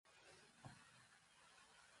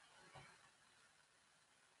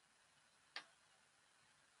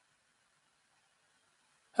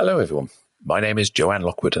Hello, everyone. My name is Joanne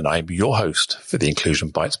Lockwood, and I'm your host for the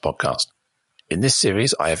Inclusion Bites podcast. In this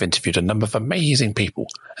series, I have interviewed a number of amazing people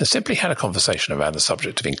and simply had a conversation around the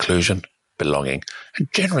subject of inclusion, belonging, and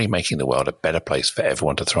generally making the world a better place for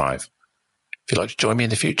everyone to thrive. If you'd like to join me in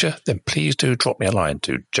the future, then please do drop me a line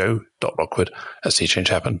to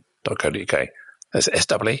joe.lockwood@seechangehappen.co.uk. That's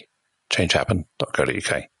SWE,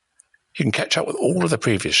 changehappen.co.uk. You can catch up with all of the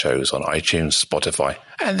previous shows on iTunes, Spotify,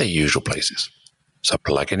 and the usual places. So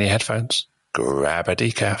plug in your headphones, grab a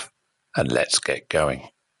decaf, and let's get going.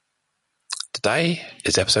 Today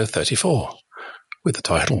is episode 34, with the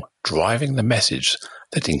title, Driving the Message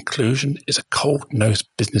that Inclusion is a Cold-Nosed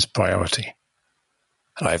Business Priority.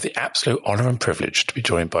 And I have the absolute honour and privilege to be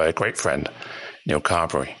joined by a great friend, Neil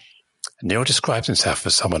Carberry. Neil describes himself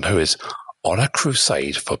as someone who is on a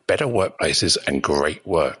crusade for better workplaces and great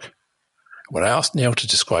work. When I asked Neil to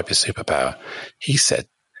describe his superpower, he said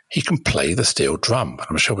he can play the steel drum.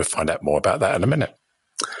 I'm sure we'll find out more about that in a minute.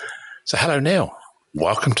 So hello, Neil.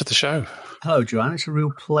 Welcome to the show. Hello, Joanne. It's a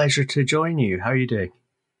real pleasure to join you. How are you doing?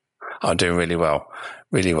 I'm doing really well,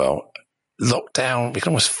 really well. Lockdown, we can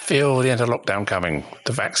almost feel the end of lockdown coming.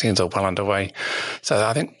 The vaccines are well underway. So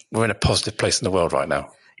I think we're in a positive place in the world right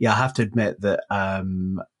now. Yeah, I have to admit that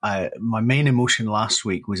my main emotion last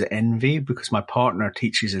week was envy because my partner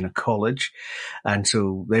teaches in a college. And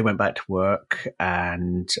so they went back to work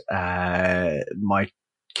and my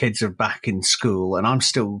kids are back in school and I'm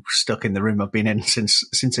still stuck in the room I've been in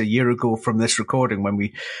since a year ago from this recording when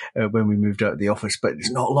we moved out of the office. But it's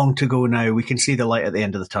not long to go now. We can see the light at the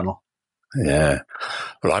end of the tunnel. Yeah.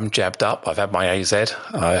 Well, I'm jabbed up. I've had my AZ.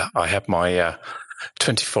 I had my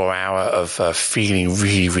 24-hour of feeling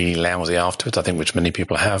really, really lousy afterwards, I think, which many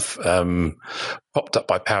people have. Popped up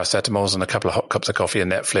by paracetamols and a couple of hot cups of coffee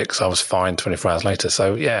and Netflix. I was fine 24 hours later.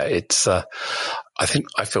 So, yeah, it's. I think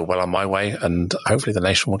I feel well on my way, and hopefully the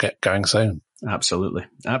nation will get going soon. Absolutely.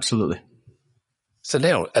 Absolutely. So,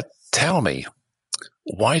 Neil, tell me,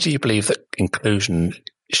 why do you believe that inclusion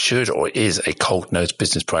should or is a cold-nosed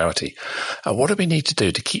business priority? And what do we need to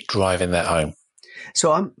do to keep driving that home?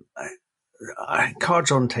 So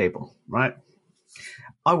cards on table, right?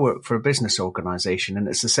 I work for a business organization and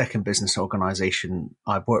it's the second business organization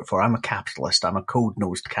I've worked for. I'm a capitalist. I'm a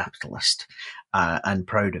cold-nosed capitalist and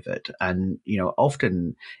proud of it. And,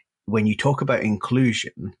 often when you talk about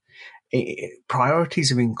inclusion,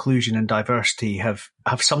 priorities of inclusion and diversity have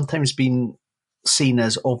sometimes been seen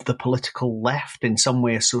as of the political left, in some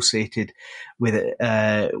way associated with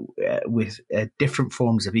different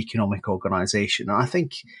forms of economic organization. And I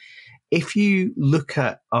think if you look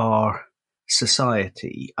at our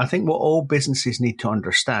society, I think what all businesses need to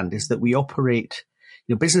understand is that we operate,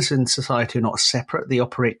 business and society are not separate, they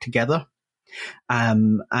operate together.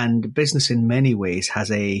 And business in many ways has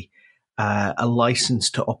a license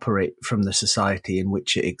to operate from the society in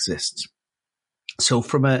which it exists. So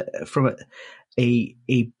from a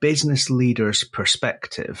business leader's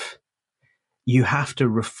perspective, you have to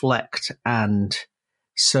reflect and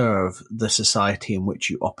serve the society in which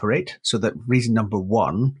you operate. So that reason number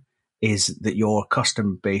one is that your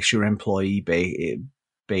customer base, your employee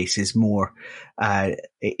base is more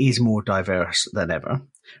diverse than ever.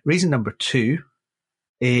 Reason number two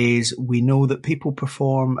is we know that people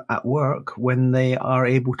perform at work when they are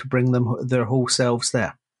able to bring their whole selves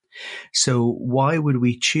there. So why would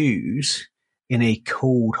we choose in a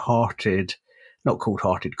cold-nosed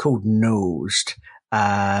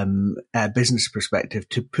business perspective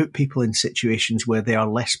to put people in situations where they are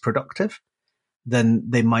less productive than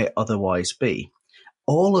they might otherwise be?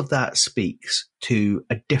 All of that speaks to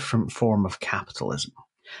a different form of capitalism.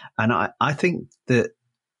 And I think that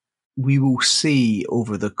we will see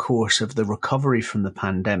over the course of the recovery from the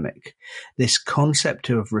pandemic, this concept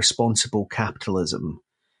of responsible capitalism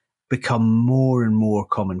become more and more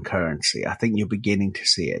common currency. I think you're beginning to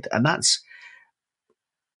see it. And that's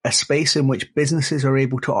a space in which businesses are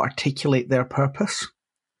able to articulate their purpose,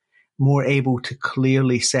 more able to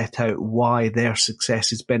clearly set out why their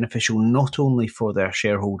success is beneficial not only for their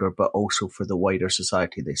shareholder, but also for the wider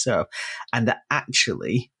society they serve. And that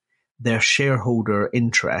actually their shareholder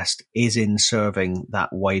interest is in serving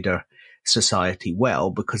that wider society well,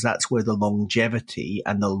 because that's where the longevity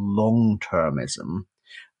and the long-termism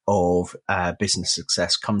of business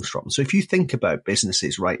success comes from. So if you think about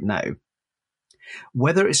businesses right now,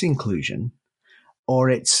 whether it's inclusion or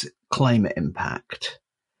it's climate impact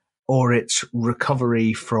or it's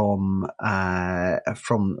recovery from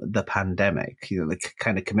the pandemic, the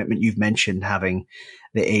kind of commitment you've mentioned, having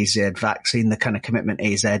the AZ vaccine, the kind of commitment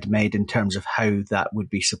AZ made in terms of how that would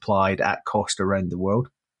be supplied at cost around the world.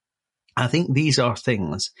 I think these are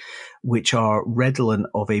things which are redolent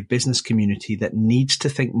of a business community that needs to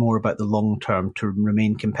think more about the long term to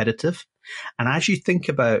remain competitive. And as you think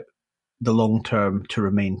about the long term to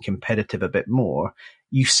remain competitive a bit more,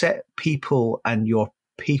 you set people and your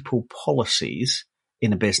people policies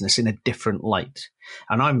in a business in a different light.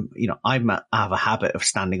 And I have a habit of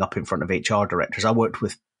standing up in front of HR directors. I worked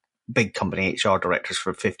with big company HR directors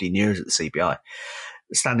for 15 years at the CBI.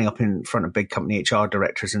 Standing up in front of big company HR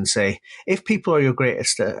directors and say, if people are your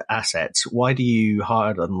greatest assets, why do you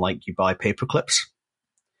hire them like you buy paper clips?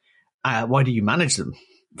 Why do you manage them?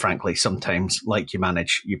 Frankly, sometimes like you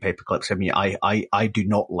manage your paper clips. I mean, I do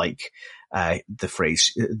not like the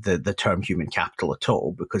phrase, the term human capital at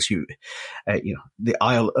all, because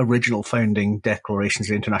the original founding declarations of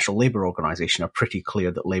the International Labour Organization are pretty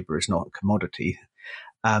clear that labour is not a commodity.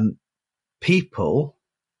 People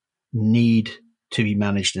need to be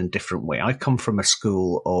managed in a different way. I come from a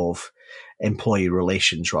school of employee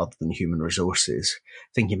relations rather than human resources,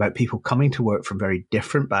 thinking about people coming to work from very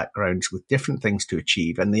different backgrounds with different things to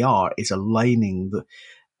achieve. And the art is aligning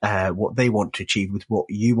what they want to achieve with what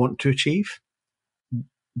you want to achieve.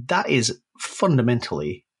 That is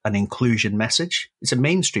fundamentally an inclusion message. It's a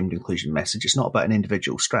mainstreamed inclusion message. It's not about an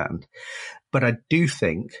individual strand. But I do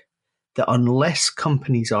think that unless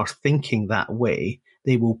companies are thinking that way,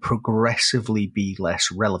 they will progressively be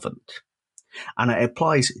less relevant. And it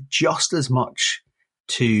applies just as much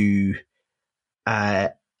to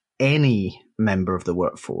any member of the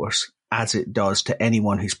workforce as it does to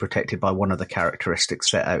anyone who's protected by one of the characteristics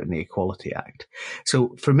set out in the Equality Act.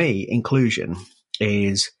 So for me, inclusion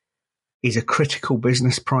is a critical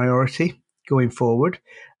business priority going forward.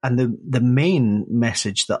 And the main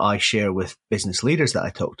message that I share with business leaders that I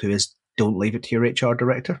talk to is, don't leave it to your HR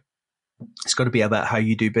director. It's got to be about how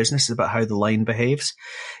you do business. It's about how the line behaves.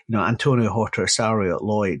 Antonio Horta Osorio at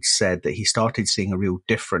Lloyd's said that he started seeing a real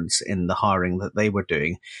difference in the hiring that they were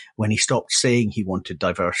doing when he stopped saying he wanted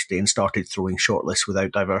diversity and started throwing shortlists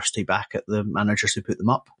without diversity back at the managers who put them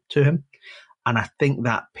up to him. And I think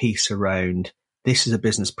that piece around this is a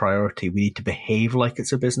business priority, we need to behave like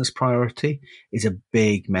it's a business priority, is a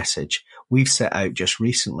big message. We've set out just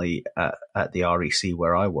recently at the REC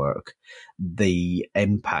where I work, the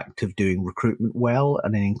impact of doing recruitment well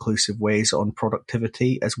and in inclusive ways on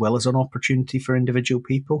productivity as well as on opportunity for individual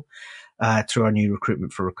people through our new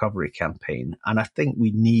Recruitment for Recovery campaign. And I think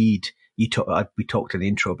we need, we talked in the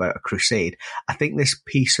intro about a crusade. I think this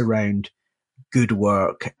piece around good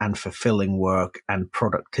work and fulfilling work and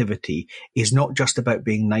productivity is not just about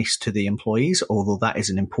being nice to the employees, although that is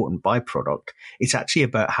an important byproduct. It's actually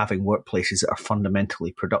about having workplaces that are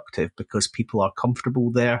fundamentally productive because people are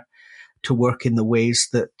comfortable there to work in the ways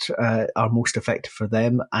that are most effective for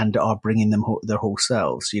them and are bringing them their whole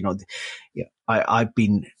selves. I've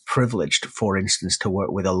been privileged, for instance, to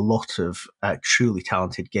work with a lot of truly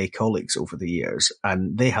talented gay colleagues over the years,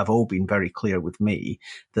 and they have all been very clear with me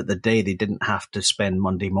that the day they didn't have to spend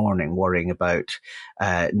Monday morning worrying about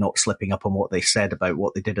not slipping up on what they said about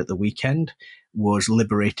what they did at the weekend was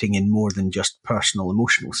liberating in more than just personal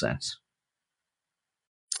emotional sense.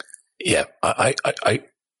 Yeah, I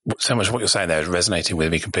so much of what you're saying there is resonating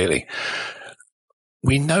with me completely.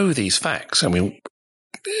 We know these facts. I mean,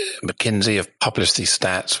 McKinsey have published these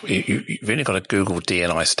stats. You've only got to Google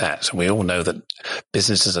D&I stats, and we all know that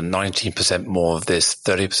businesses are 19% more of this,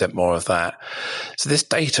 30% more of that. So this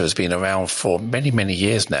data has been around for many, many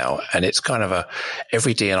years now, and it's kind of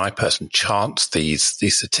every D&I person chants these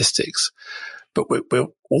statistics. But we're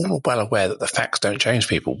all well aware that the facts don't change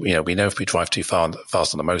people. We know if we drive too fast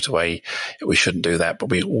on the motorway, we shouldn't do that. But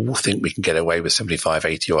we all think we can get away with 75,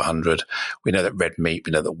 80 or 100. We know that red meat,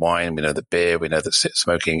 we know that wine, we know that beer, we know that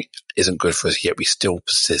smoking isn't good for us, yet we still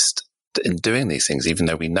persist in doing these things, even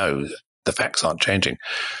though we know the facts aren't changing.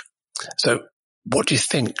 So what do you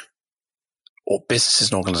think what businesses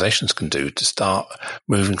and organizations can do to start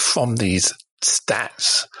moving from these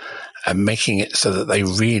stats and making it so that they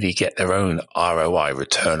really get their own ROI,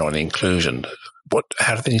 return on inclusion?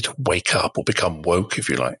 How do they need to wake up or become woke, if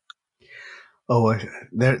you like? Oh,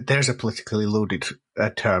 there's a politically loaded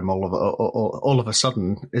term all of a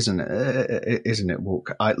sudden, isn't it? Isn't it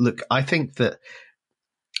woke? I think that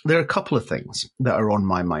there are a couple of things that are on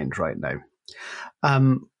my mind right now.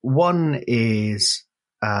 One is,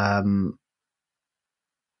 I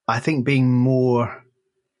think being more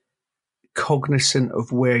cognizant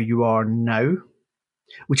of where you are now,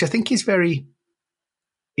 which I think is very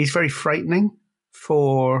frightening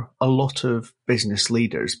for a lot of business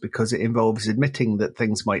leaders because it involves admitting that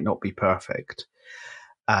things might not be perfect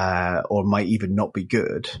or might even not be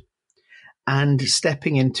good. and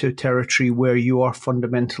stepping into a territory where you are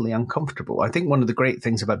fundamentally uncomfortable. I think one of the great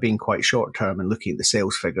things about being quite short-term and looking at the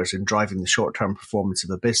sales figures and driving the short-term performance of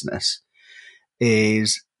a business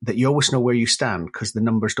is that you always know where you stand because the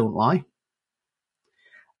numbers don't lie.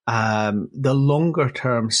 The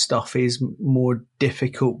longer-term stuff is more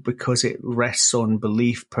difficult because it rests on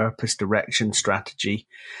belief, purpose, direction, strategy,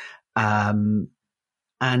 and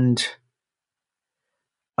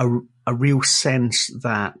a real sense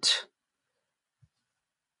that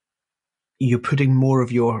you're putting more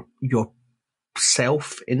of your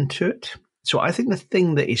self into it. So I think the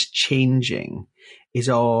thing that is changing is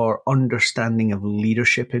our understanding of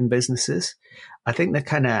leadership in businesses. I think the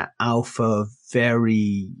kind of alpha,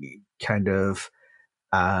 very kind of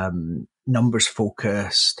numbers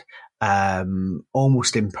focused,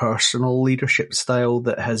 almost impersonal leadership style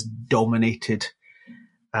that has dominated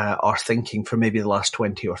our thinking for maybe the last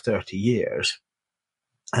 20 or 30 years.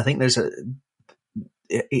 I think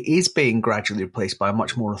it is being gradually replaced by a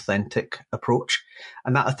much more authentic approach.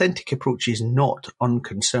 And that authentic approach is not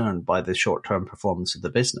unconcerned by the short-term performance of the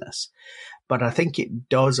business. But I think it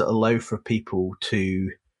does allow for people to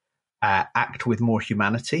act with more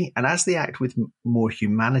humanity. And as they act with more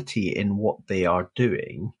humanity in what they are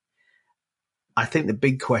doing, I think the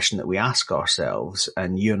big question that we ask ourselves,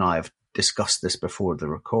 and you and I have discussed this before the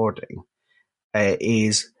recording,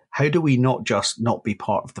 is how do we not just not be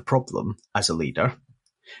part of the problem as a leader,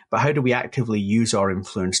 but how do we actively use our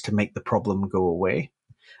influence to make the problem go away?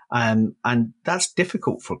 And that's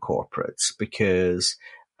difficult for corporates because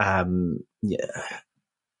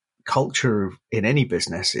culture in any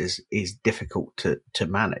business is difficult to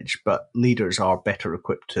manage, but leaders are better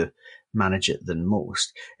equipped to manage it than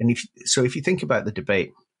most. And if you think about the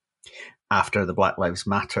debate after the Black Lives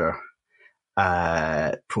Matter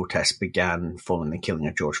protests began following the killing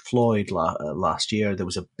of George Floyd last year, there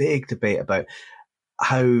was a big debate about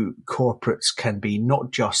how corporates can be not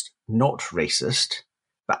just not racist,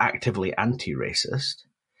 but actively anti-racist.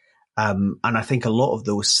 And I think a lot of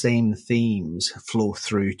those same themes flow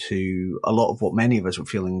through to a lot of what many of us were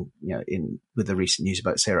feeling, with the recent news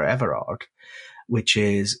about Sarah Everard, which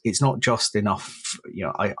is it's not just enough.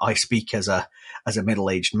 I speak as a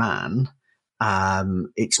middle-aged man.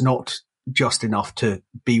 It's not just enough to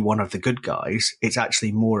be one of the good guys. It's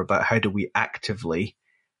actually more about how do we actively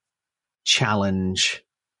challenge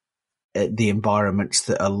the environments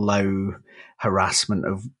that allow harassment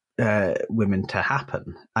of women to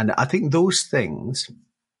happen. And I think those things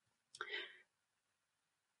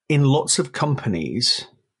in lots of companies,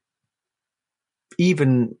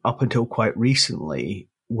 even up until quite recently,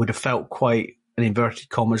 would have felt quite, in inverted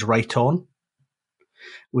commas, right on.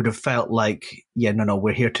 Would have felt like,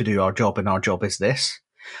 we're here to do our job and our job is this.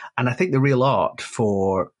 And I think the real art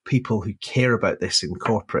for people who care about this in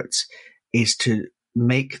corporates is to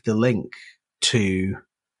make the link to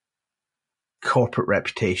corporate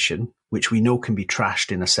reputation, which we know can be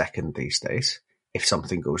trashed in a second these days if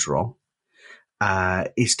something goes wrong,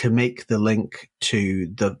 is to make the link to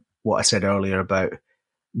what I said earlier about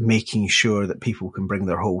making sure that people can bring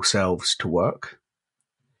their whole selves to work.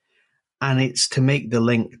 And it's to make the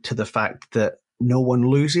link to the fact that no one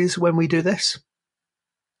loses when we do this.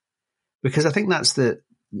 Because I think that's the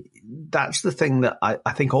thing that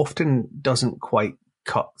I think often doesn't quite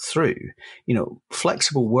cut through.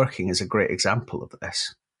 Flexible working is a great example of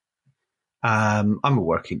this. I'm a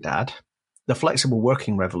working dad. The flexible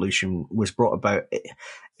working revolution was brought about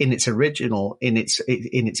in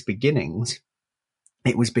its beginnings.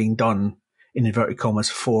 It was being done in inverted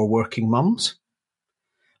commas for working mums.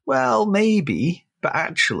 Well, maybe, but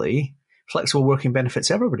actually flexible working benefits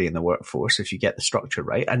everybody in the workforce if you get the structure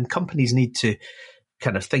right. And companies need to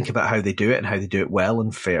kind of think about how they do it and how they do it well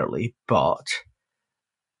and fairly. But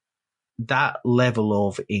that level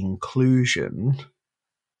of inclusion,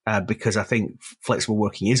 because I think flexible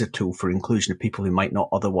working is a tool for inclusion of people who might not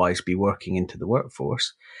otherwise be working into the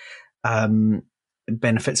workforce,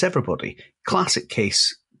 benefits everybody. Classic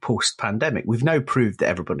case post-pandemic. We've now proved that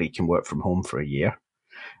everybody can work from home for a year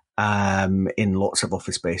in lots of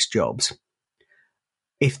office-based jobs.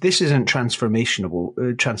 If this isn't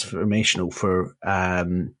transformational for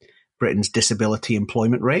Britain's disability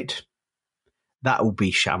employment rate, that will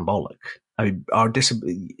be shambolic. I mean,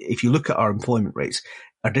 if you look at our employment rates,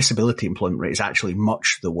 our disability employment rate is actually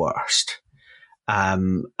much the worst.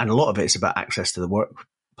 And a lot of it is about access to the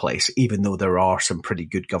workplace, even though there are some pretty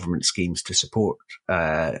good government schemes to support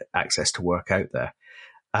access to work out there.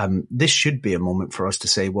 This should be a moment for us to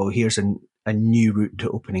say, well, here's a new route to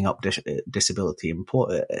opening up disability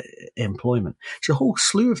employment. There's a whole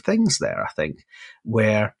slew of things there, I think,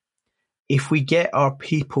 where if we get our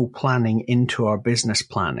people planning into our business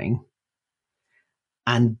planning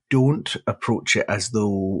and don't approach it as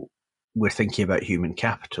though we're thinking about human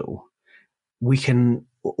capital, we can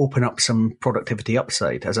open up some productivity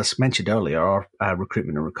upside. As I mentioned earlier, our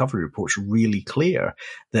recruitment and recovery report's really clear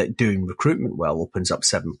that doing recruitment well opens up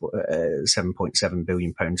 £7.7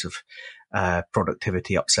 billion of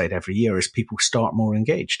productivity upside every year as people start more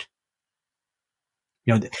engaged.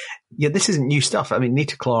 This isn't new stuff. I mean,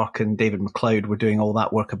 Nita Clark and David McLeod were doing all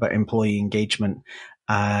that work about employee engagement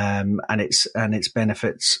and its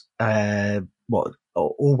benefits well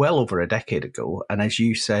over a decade ago. And as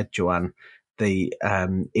you said, Joanne,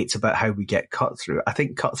 it's about how we get cut through. I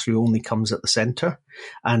think cut through only comes at the center,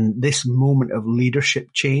 and this moment of leadership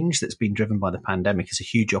change that's been driven by the pandemic is a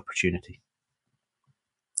huge opportunity.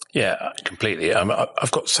 Yeah, completely.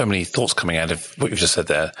 I've got so many thoughts coming out of what you've just said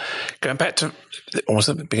there. Going back to almost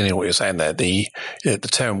at the beginning of what you're saying there, the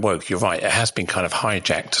term woke, you're right, it has been kind of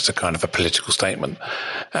hijacked as a kind of a political statement.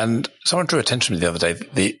 And someone drew attention to me the other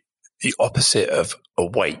day, the opposite of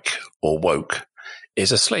awake or woke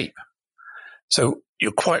is asleep. So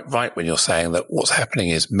you're quite right when you're saying that what's happening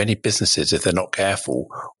is many businesses, if they're not careful,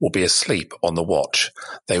 will be asleep on the watch.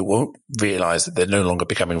 They won't realize that they're no longer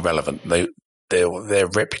becoming relevant. Their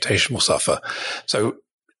reputation will suffer. So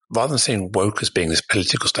rather than seeing woke as being this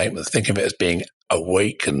political statement, think of it as being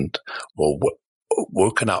awakened or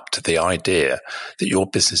woken up to the idea that your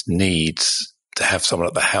business needs to have someone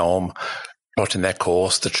at the helm, plotting their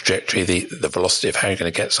course, the trajectory, the velocity of how you're going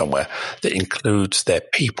to get somewhere that includes their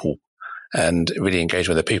people and really engage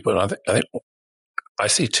with their people. And I think I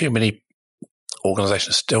see too many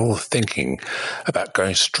organizations still thinking about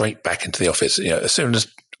going straight back into the office. As soon as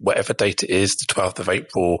whatever date it is, the 12th of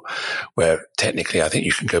April, where technically I think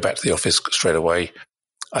you can go back to the office straight away.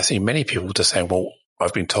 I see many people just saying, well,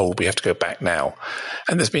 I've been told we have to go back now.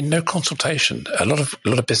 And there's been no consultation. A lot of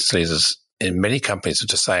business leaders in many companies are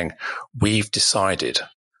just saying, we've decided.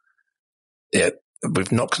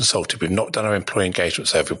 We've not consulted. We've not done our employee engagement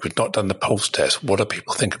survey. We've not done the pulse test. What do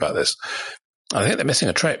people think about this? I think they're missing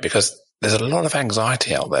a trick because there's a lot of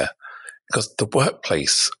anxiety out there because the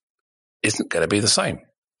workplace isn't going to be the same.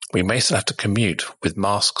 We may still have to commute with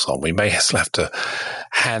masks on. We may still have to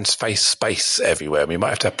face space everywhere. We might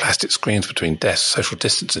have to have plastic screens between desks, social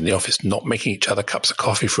distance in the office, not making each other cups of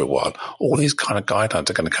coffee for a while. All these kind of guidelines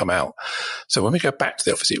are going to come out. So when we go back to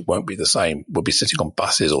the office, it won't be the same. We'll be sitting on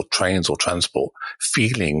buses or trains or transport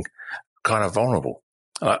feeling kind of vulnerable.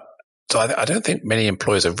 So I don't think many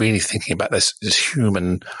employers are really thinking about this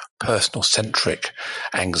human, personal-centric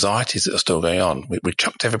anxieties that are still going on. We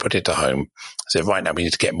chucked everybody into home. Said, right now we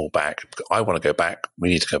need to get more back. I want to go back. We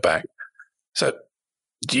need to go back. So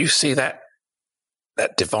do you see that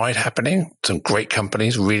divide happening? Some great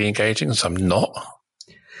companies really engaging and some not?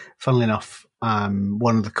 Funnily enough,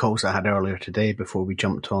 one of the calls I had earlier today before we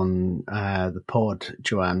jumped on the pod,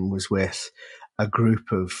 Joanne, was with a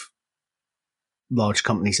group of large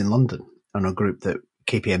companies in London and a group that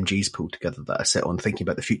KPMG's pulled together that I sit on thinking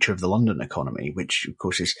about the future of the London economy, which of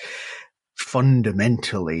course is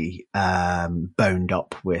fundamentally bound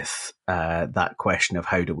up with that question of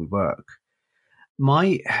how do we work.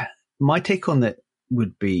 My take on that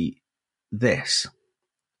would be this.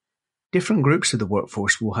 Different groups of the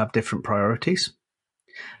workforce will have different priorities.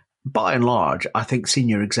 By and large, I think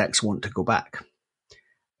senior execs want to go back.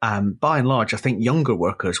 By and large, I think younger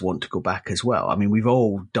workers want to go back as well. I mean, we've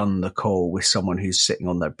all done the call with someone who's sitting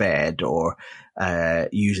on their bed or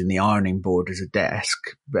using the ironing board as a desk.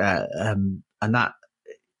 And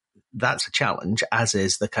that's a challenge, as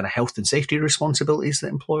is the kind of health and safety responsibilities that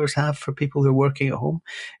employers have for people who are working at home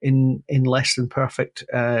in less than perfect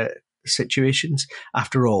situations.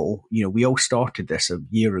 After all, we all started this a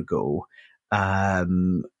year ago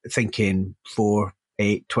thinking for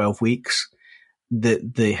 8, 12 weeks.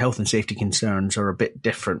 The health and safety concerns are a bit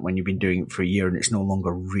different when you've been doing it for a year and it's no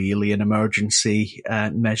longer really an emergency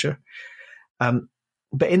measure.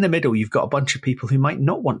 But in the middle, you've got a bunch of people who might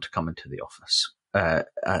not want to come into the office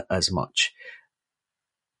as much.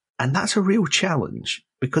 And that's a real challenge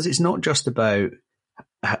because it's not just about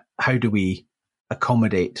how do we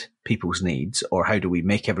accommodate people's needs or how do we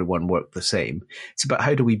make everyone work the same. It's about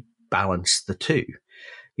how do we balance the two.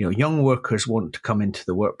 Young workers want to come into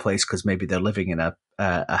the workplace because maybe they're living in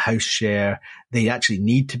a house share. They actually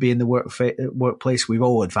need to be in the workplace. We've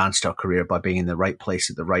all advanced our career by being in the right place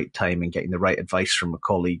at the right time and getting the right advice from a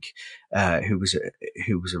colleague who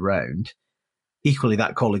was around. Equally,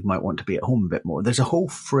 that colleague might want to be at home a bit more. There's a whole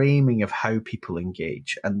framing of how people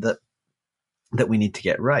engage and that we need to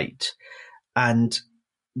get right. And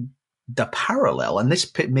the parallel, and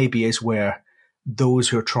this maybe is where those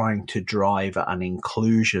who are trying to drive an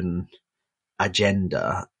inclusion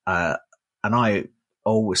agenda, and I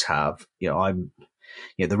always have,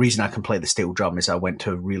 the reason I can play the steel drum is I went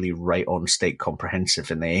to a really right-on state comprehensive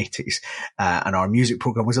in the 80s, and our music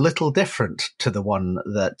program was a little different to the one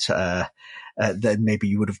that maybe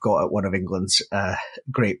you would have got at one of England's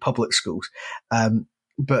great public schools.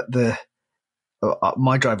 But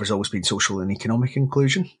my driver's always been social and economic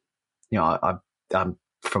inclusion. I'm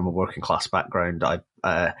from a working class background.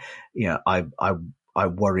 I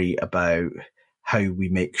worry about how we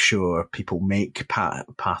make sure people make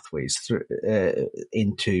pathways through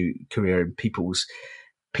into career, and people's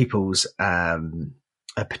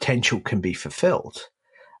potential can be fulfilled.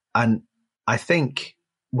 And I think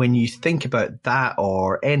when you think about that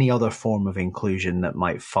or any other form of inclusion that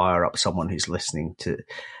might fire up someone who's listening today,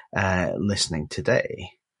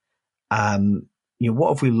 what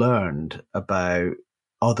have we learned about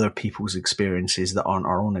other people's experiences that aren't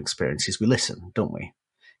our own experiences? We listen, don't we?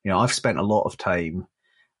 I've spent a lot of time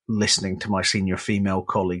listening to my senior female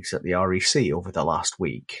colleagues at the REC over the last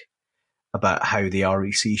week about how the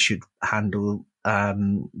REC should handle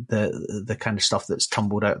the kind of stuff that's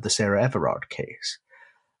tumbled out of the Sarah Everard case.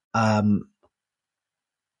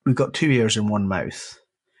 We've got two ears and one mouth.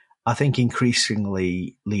 I think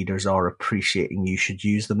increasingly leaders are appreciating you should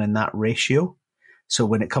use them in that ratio. So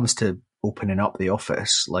when it comes to opening up the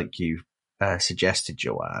office, like you suggested,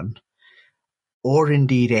 Joanne, or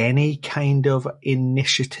indeed any kind of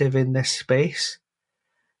initiative in this space,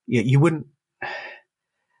 you wouldn't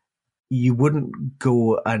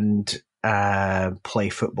go and play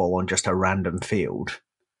football on just a random field.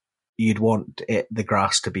 You'd want the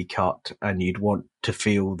grass to be cut, and you'd want to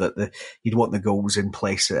feel that you'd want the goals in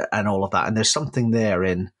place and all of that. And there's something there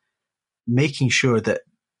in making sure that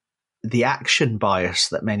the action bias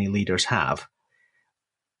that many leaders have,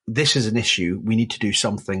 this is an issue, we need to do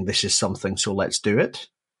something, this is something, so let's do it,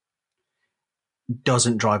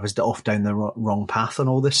 doesn't drive us off down the wrong path on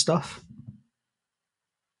all this stuff.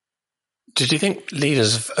 Did you think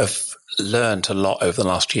leaders have learned a lot over the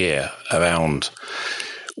last year around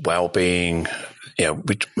well-being?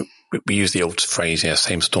 We use the old phrase,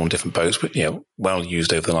 same storm, different boats, but, well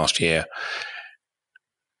used over the last year.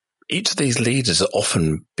 Each of these leaders have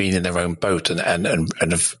often been in their own boat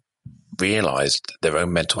and have realized their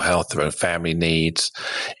own mental health, their own family needs.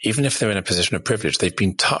 Even if they're in a position of privilege, they've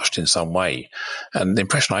been touched in some way. And the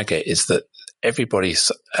impression I get is that everybody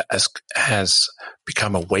has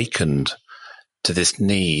become awakened to this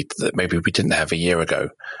need that maybe we didn't have a year ago.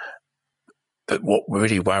 But what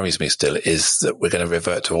really worries me still is that we're going to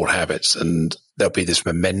revert to old habits, and there'll be this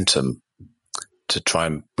momentum to try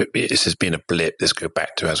and, this has been a blip, let's go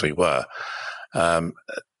back to as we were. And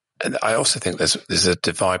I also think there's a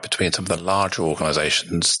divide between some of the larger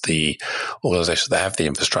organizations, the organizations that have the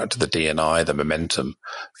infrastructure, the D&I, the momentum,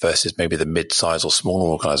 versus maybe the mid-size or smaller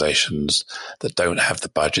organizations that don't have the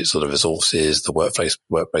budgets or the resources, the workplace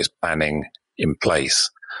planning in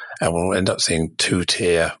place. And we'll end up seeing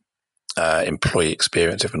two-tier employee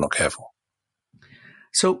experience if we're not careful.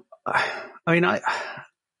 So,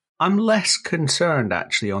 I'm less concerned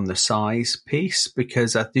actually on the size piece,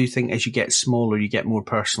 because I do think as you get smaller, you get more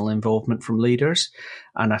personal involvement from leaders.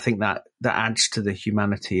 And I think that adds to the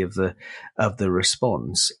humanity of the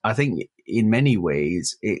response. I think in many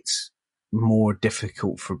ways, it's more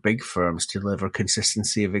difficult for big firms to deliver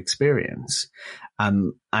consistency of experience.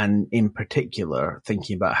 And in particular,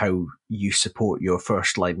 thinking about how you support your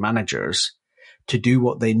first line managers to do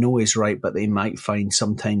what they know is right, but they might find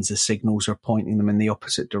sometimes the signals are pointing them in the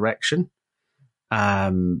opposite direction.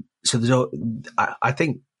 So I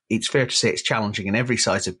think it's fair to say it's challenging in every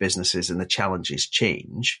size of businesses, and the challenges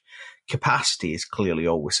change. Capacity is clearly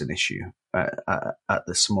always an issue at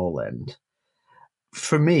the small end.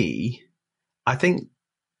 For me, I think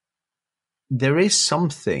there is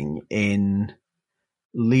something in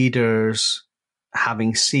leaders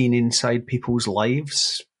having seen inside people's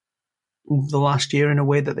lives the last year in a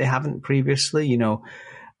way that they haven't previously.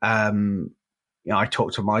 I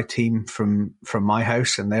talk to my team from my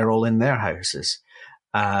house, and they're all in their houses.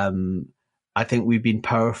 I think we've been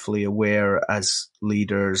powerfully aware as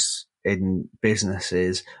leaders in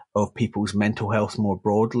businesses of people's mental health more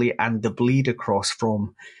broadly, and the bleed across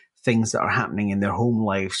from things that are happening in their home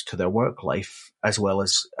lives to their work life, as well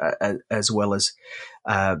as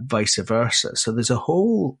vice versa. So there's a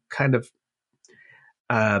whole kind of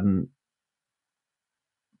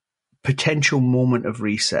potential moment of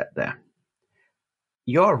reset there.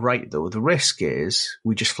 You're right, though. The risk is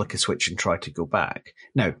we just flick a switch and try to go back.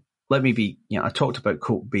 Now, let me be, I talked about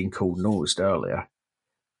being cold-nosed earlier.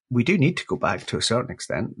 we do need to go back to a certain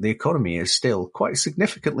extent. The economy is still quite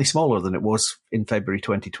significantly smaller than it was in February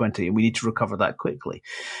 2020, and we need to recover that quickly.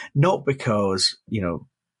 Not because,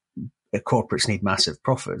 corporates need massive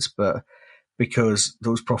profits, but because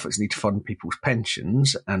those profits need to fund people's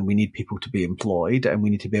pensions, and we need people to be employed, and we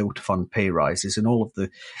need to be able to fund pay rises and all of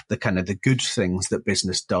the kind of the good things that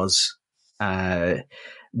business does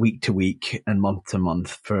week to week and month to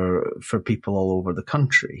month for people all over the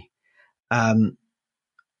country.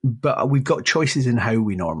 But we've got choices in how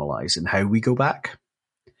we normalize and how we go back.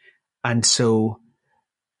 And so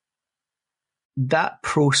that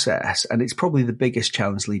process, and it's probably the biggest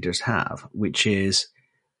challenge leaders have, which is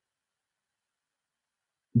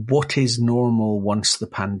what is normal once the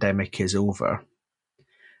pandemic is over?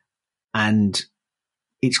 And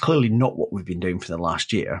it's clearly not what we've been doing for the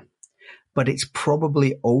last year, but it's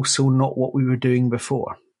probably also not what we were doing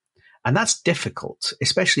before. And that's difficult,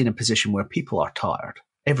 especially in a position where people are tired.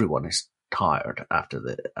 Everyone is tired after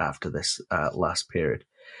this last period.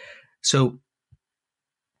 So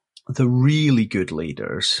the really good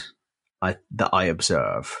leaders that I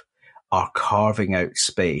observe are carving out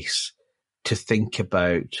space to think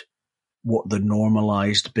about what the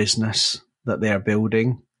normalized business that they're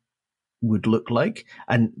building would look like.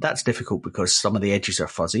 And that's difficult because some of the edges are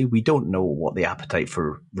fuzzy. We don't know what the appetite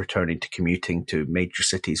for returning to commuting to major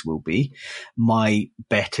cities will be. My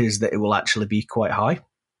bet is that it will actually be quite high.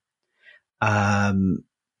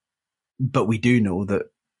 But we do know that,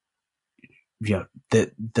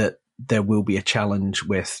 that there will be a challenge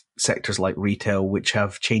with sectors like retail, which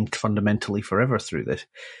have changed fundamentally forever through this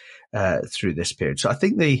period. So I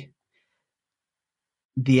think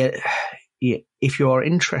if you are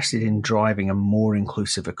interested in driving a more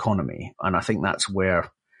inclusive economy, and I think that's where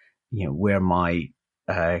my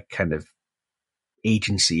kind of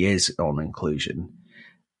agency is on inclusion,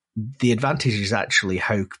 the advantage is actually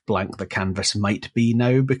how blank the canvas might be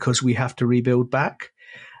now because we have to rebuild back.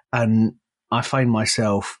 And I find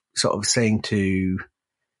myself sort of saying to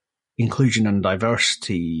inclusion and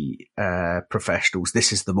diversity professionals,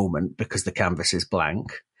 this is the moment because the canvas is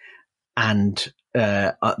blank. And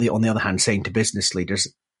on the other hand, saying to business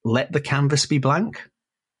leaders, let the canvas be blank.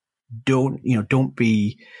 Don't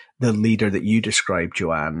be the leader that you described,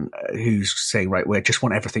 Joanne, who's saying, right, we just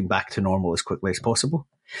want everything back to normal as quickly as possible.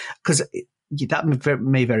 Because that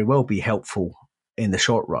may very well be helpful in the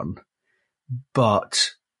short run,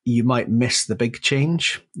 but you might miss the big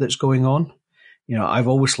change that's going on. I've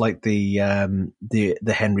always liked the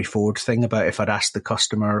Henry Ford thing about if I'd asked the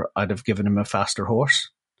customer, I'd have given him a faster horse.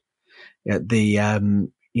 The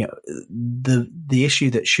issue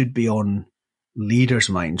that should be on leaders'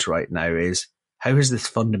 minds right now is how has this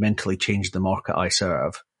fundamentally changed the market I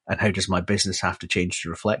serve, and how does my business have to change to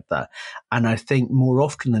reflect that? And I think more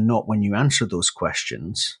often than not, when you answer those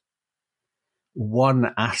questions,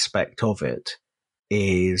 one aspect of it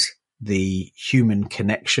is the human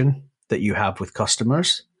connection that you have with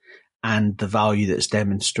customers and the value that's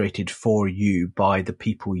demonstrated for you by the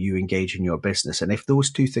people you engage in your business. And if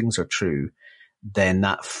those two things are true, then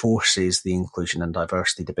that forces the inclusion and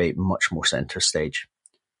diversity debate much more center stage.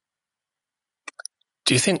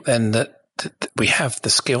 Do you think then that we have the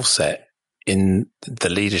skill set in the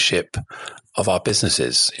leadership of our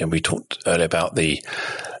businesses? And we talked earlier about the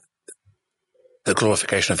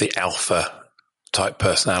glorification of the alpha type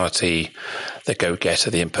personality, the go-getter,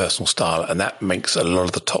 the impersonal style, and that makes a lot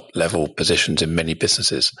of the top level positions in many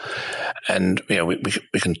businesses. And I'm sure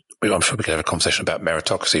we can have a conversation about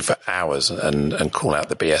meritocracy for hours and call out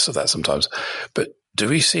the BS of that sometimes. But do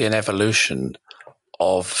we see an evolution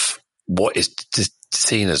of what is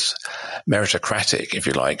seen as meritocratic, if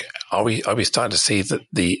you like? Are we starting to see that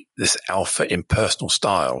this alpha impersonal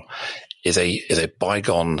style is a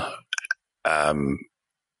bygone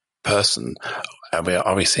person?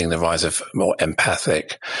 Are we seeing the rise of more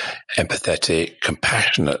empathic, empathetic,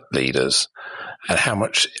 compassionate leaders? And how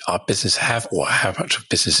much our business how much of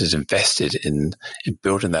business is invested in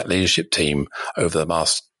building that leadership team over the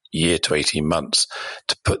last year to 18 months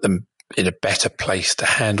to put them in a better place to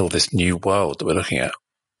handle this new world that we're looking at?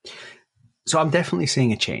 So I'm definitely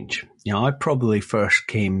seeing a change. I probably first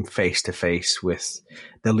came face to face with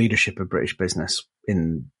the leadership of British business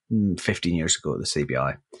in 15 years ago at the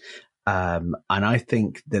CBI. And I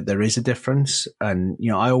think that there is a difference. And,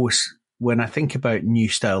 when I think about new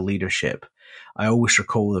style leadership, I always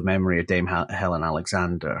recall the memory of Dame Helen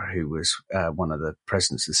Alexander, who was one of the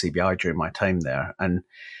presidents of the CBI during my time there. And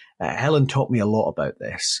Helen taught me a lot about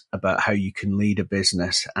this, about how you can lead a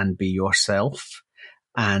business and be yourself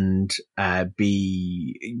and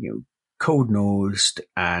be code-nosed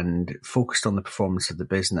and focused on the performance of the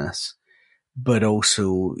business, but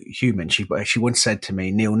also human. She once said to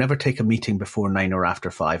me, Neil, never take a meeting before 9 or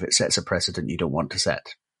after 5. It sets a precedent you don't want to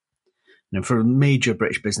set. And for a major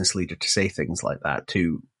British business leader to say things like that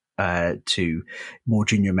to more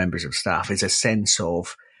junior members of staff is a sense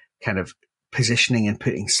of kind of positioning and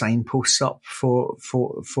putting signposts up for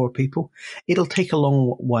people. It'll take a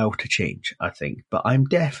long while to change, I think, but I'm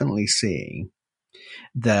definitely seeing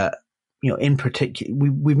that, in particular,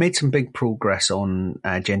 we've made some big progress on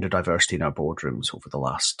gender diversity in our boardrooms over the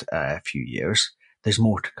last few years. There's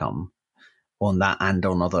more to come on that and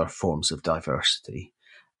on other forms of diversity.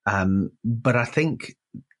 But I think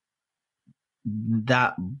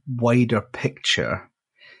that wider picture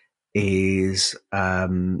is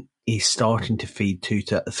starting to feed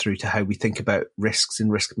through to how we think about risks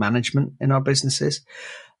and risk management in our businesses.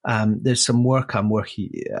 There's some work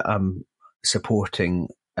I'm supporting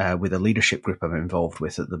with a leadership group I'm involved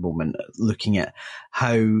with at the moment, looking at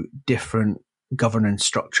how different governance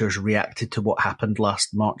structures reacted to what happened last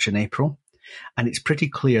March and April. And it's pretty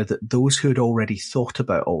clear that those who had already thought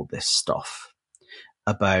about all this stuff,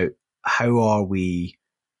 about how are we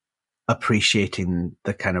appreciating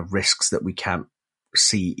the kind of risks that we can't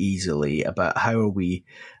see easily, about how are we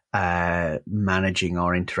managing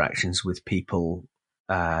our interactions with people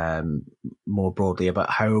more broadly, about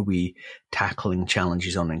how are we tackling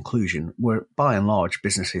challenges on inclusion, were by and large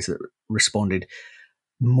businesses that responded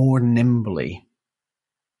more nimbly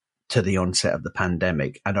to the onset of the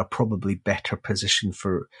pandemic and are probably better positioned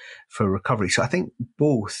for recovery. So I think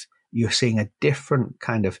both you're seeing a different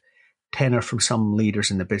kind of tenor from some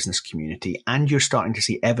leaders in the business community, and you're starting to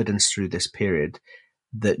see evidence through this period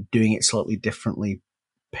that doing it slightly differently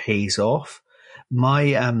pays off.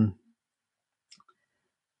 My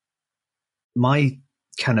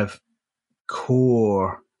kind of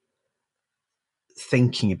core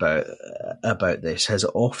thinking about this has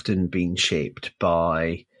often been shaped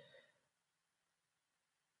by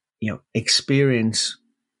experience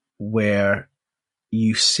where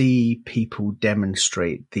you see people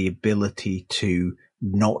demonstrate the ability to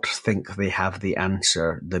not think they have the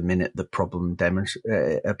answer the minute the problem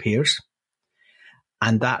appears.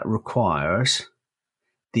 And that requires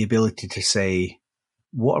the ability to say,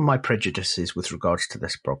 what are my prejudices with regards to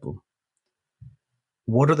this problem?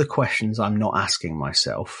 What are the questions I'm not asking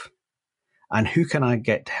myself? And who can I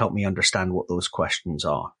get to help me understand what those questions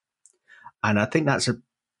are? And I think that's a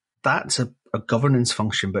governance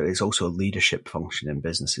function, but it's also a leadership function in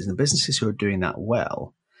businesses. And the businesses who are doing that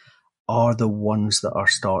well are the ones that are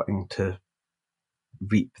starting to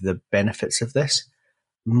reap the benefits of this.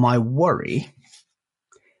 My worry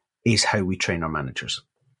is how we train our managers.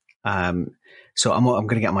 So I'm going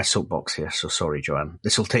to get on my soapbox here. So sorry, Joanne.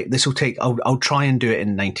 This will take. I'll try and do it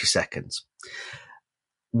in 90 seconds.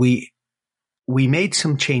 We made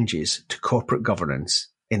some changes to corporate governance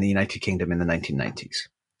in the United Kingdom in the 1990s.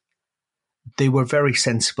 They were very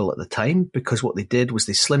sensible at the time because what they did was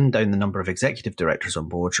they slimmed down the number of executive directors on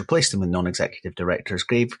boards, replaced them with non-executive directors,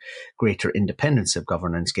 gave greater independence of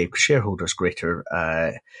governance, gave shareholders greater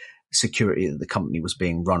security that the company was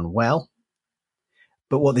being run well.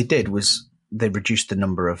 But what they did was they reduced the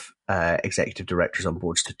number of executive directors on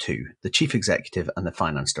boards to 2, the chief executive and the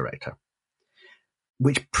finance director,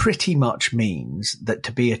 which pretty much means that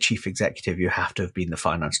to be a chief executive, you have to have been the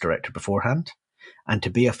finance director beforehand. And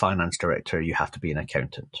to be a finance director, you have to be an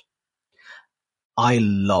accountant. I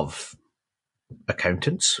love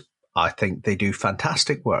accountants. I think they do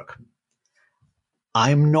fantastic work.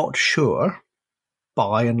 I'm not sure,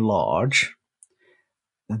 by and large,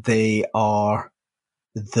 they are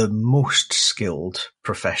the most skilled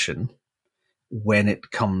profession when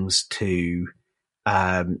it comes to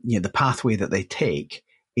the pathway that they take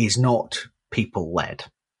is not people-led.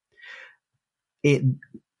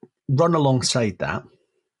 Run alongside that,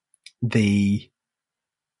 the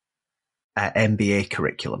MBA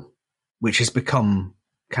curriculum, which has become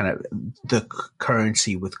kind of the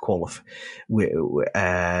currency with the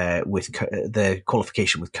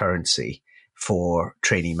qualification with currency for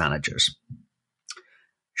trainee managers.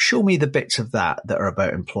 Show me the bits of that are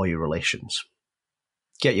about employee relations.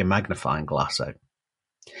 Get your magnifying glass out.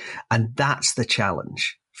 And that's the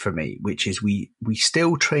challenge for me, which is we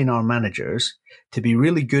still train our managers to be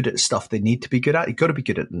really good at stuff they need to be good at. You've got to be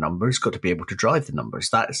good at the numbers, got to be able to drive the numbers.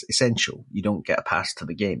 That's essential. You don't get a pass to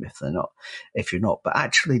the game if you're not. But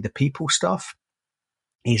actually the people stuff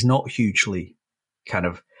is not hugely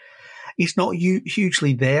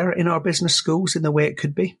hugely there in our business schools in the way it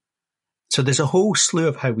could be. So there's a whole slew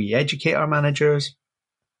of how we educate our managers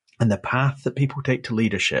and the path that people take to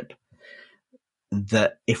leadership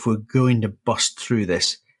that if we're going to bust through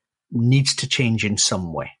this needs to change in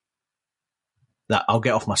some way. That I'll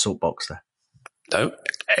get off my soapbox there. No,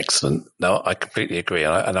 excellent. No, I completely agree,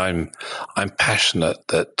 and I'm passionate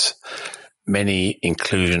that many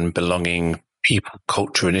inclusion, belonging, people,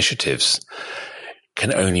 culture initiatives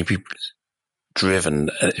can only be driven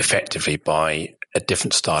effectively by a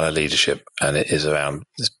different style of leadership, and it is around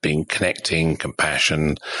this being connecting,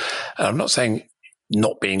 compassion. And I'm not saying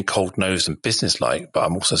not being cold-nosed and businesslike, but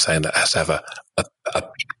I'm also saying that it has to have a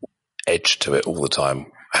edge to it all the time.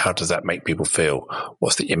 How does that make people feel?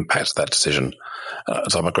 What's the impact of that decision?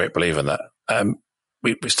 So I'm a great believer in that.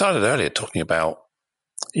 We started earlier talking about,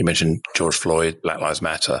 you mentioned George Floyd, Black Lives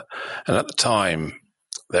Matter. And at the time,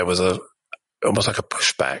 there was almost like a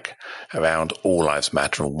pushback around all lives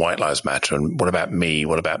matter and white lives matter. And what about me?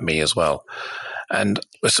 What about me as well? And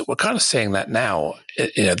we're kind of seeing that now,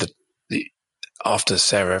 after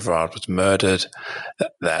Sarah Everard was murdered,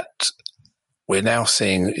 that we're now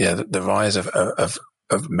seeing the rise of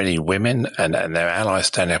many women and their allies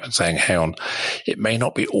standing up and saying, hang on, it may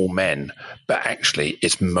not be all men, but actually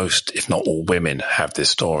it's most, if not all women have this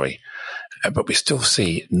story. But we still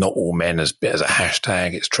see not all men as a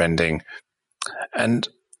hashtag, it's trending. And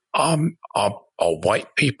are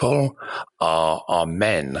white people, are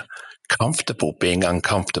men comfortable being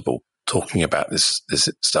uncomfortable talking about this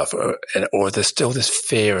stuff? Or there's still this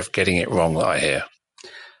fear of getting it wrong that I hear?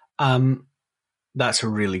 That's a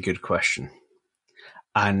really good question.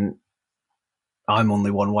 And I'm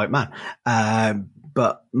only one white man.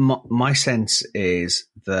 But my sense is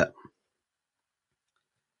that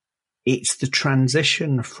it's the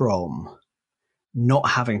transition from not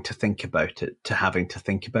having to think about it to having to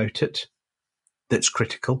think about it that's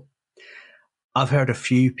critical. I've heard a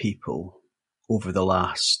few people over the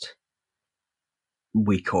last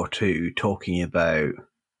week or two talking about,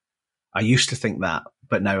 I used to think that,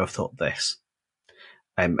 but now I've thought this.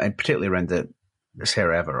 And particularly around the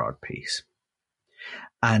Sarah Everard piece.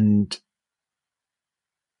 And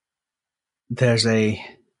there's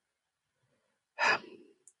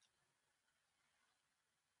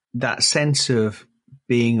that sense of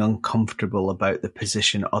being uncomfortable about the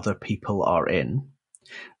position other people are in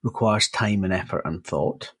requires time and effort and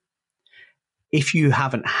thought. If you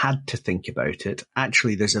haven't had to think about it,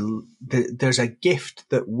 actually there's a gift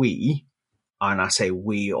that we, and I say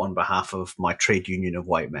we on behalf of my trade union of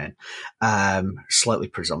white men, slightly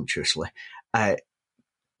presumptuously,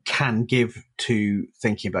 can give to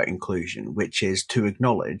thinking about inclusion, which is to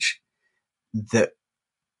acknowledge that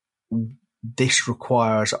this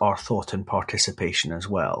requires our thought and participation as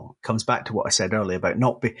well. It comes back to what I said earlier about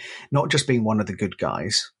not just being one of the good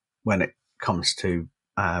guys when it comes to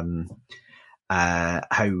how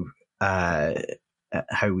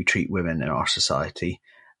we treat women in our society,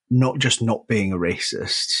 not just not being a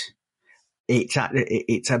racist.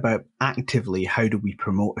 It's about actively how do we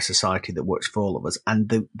promote a society that works for all of us, and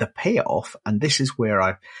the payoff. And this is where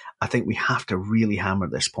I think we have to really hammer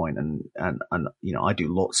this point. And I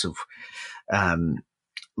do lots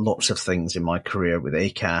of things in my career with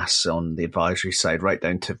ACAS on the advisory side, right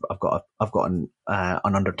down to I've got an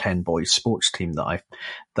under 10 boys sports team that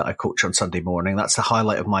I coach on Sunday morning. That's the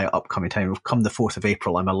highlight of my upcoming time. Come the 4th of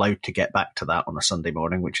April, I'm allowed to get back to that on a Sunday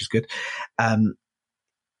morning, which is good.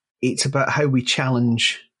 It's about how we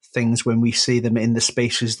challenge things when we see them in the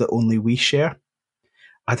spaces that only we share.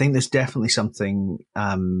 I think there's definitely something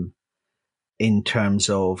in terms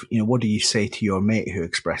of, what do you say to your mate who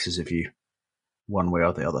expresses a view one way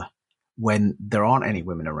or the other when there aren't any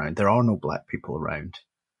women around, there are no black people around?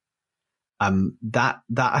 That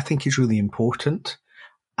I think is really important.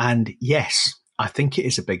 And yes, I think it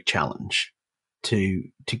is a big challenge to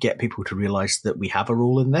get people to realize that we have a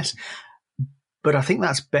role in this. But I think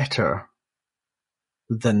that's better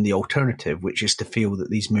than the alternative, which is to feel that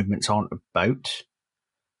these movements aren't about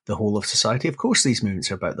the whole of society. Of course, these movements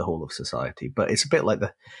are about the whole of society, but it's a bit like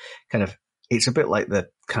the kind of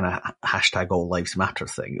hashtag all lives matter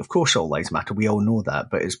thing. Of course, all lives matter. We all know that,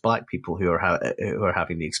 but it's black people who are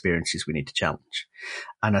having the experiences we need to challenge.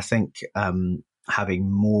 And I think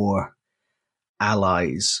having more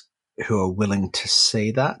allies who are willing to say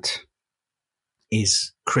that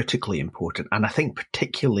is critically important. And I think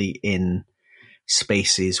particularly in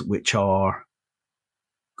spaces which are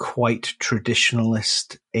quite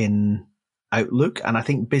traditionalist in outlook, and I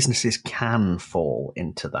think businesses can fall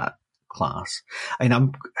into that class.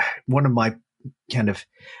 I'm one of my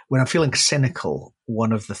when I'm feeling cynical,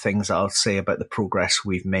 one of the things I'll say about the progress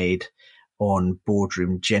we've made on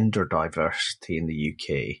boardroom gender diversity in the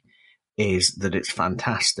UK is that it's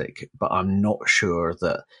fantastic, but I'm not sure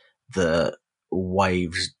that the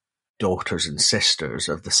wives daughters and sisters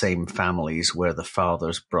of the same families where the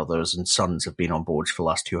fathers, brothers and sons have been on boards for the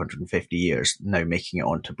last 250 years, now making it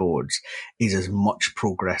onto boards, is as much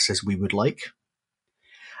progress as we would like.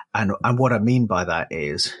 And what I mean by that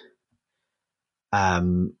is, our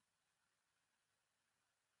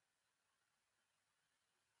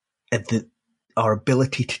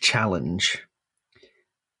ability to challenge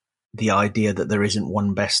the idea that there isn't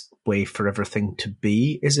one best way for everything to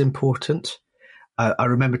be is important. I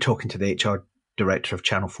remember talking to the HR director of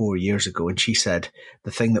Channel 4 years ago, and she said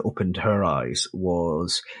the thing that opened her eyes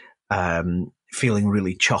was feeling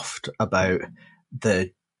really chuffed about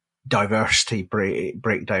the diversity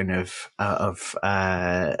breakdown of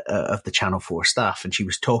the Channel 4 staff. And she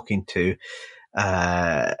was talking to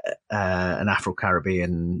an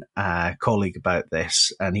Afro-Caribbean colleague about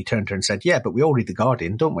this, and he turned to her and said, "Yeah, but we all read The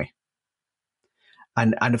Guardian, don't we?"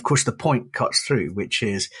 And of course the point cuts through, which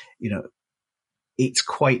is, it's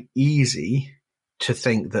quite easy to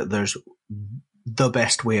think that there's the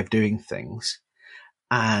best way of doing things.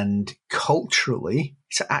 And culturally,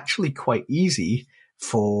 it's actually quite easy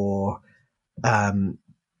for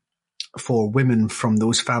women from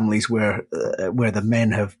those families where the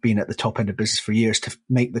men have been at the top end of business for years to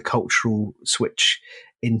make the cultural switch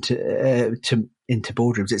into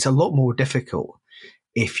boardrooms. It's a lot more difficult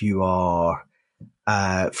if you are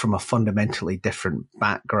from a fundamentally different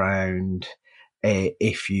background.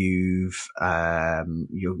 If you're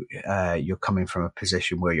coming from a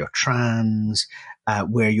position where you're trans,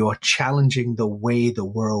 where you're challenging the way the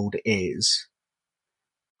world is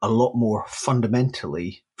a lot more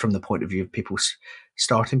fundamentally from the point of view of people's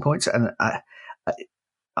starting points. And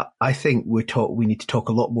I think we need to talk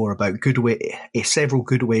a lot more about several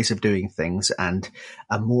good ways of doing things and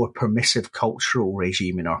a more permissive cultural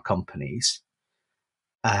regime in our companies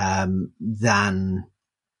than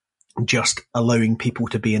just allowing people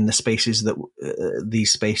to be in the spaces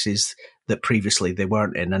these spaces that previously they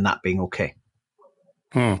weren't in, and that being okay.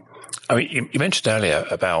 I mean, you mentioned earlier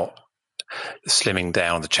about slimming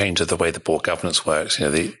down, the change of the way the board governance works.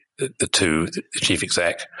 The chief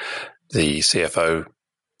exec, the CFO,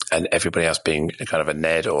 and everybody else being kind of a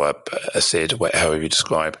Ned or a Sid, however you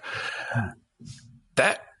describe.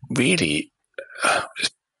 That really,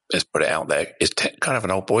 let's put it out there, is kind of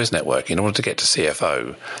an old boys network. In order to get to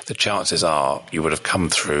CFO, the chances are you would have come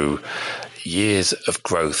through years of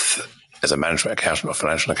growth as a management accountant or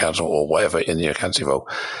financial accountant or whatever in the accounting role.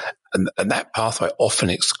 And that pathway often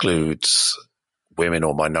excludes women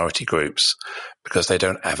or minority groups because they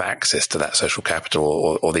don't have access to that social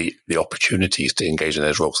capital or the opportunities to engage in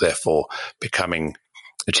those roles. Therefore, becoming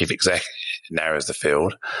the chief exec narrows the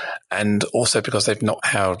field, and also because they've not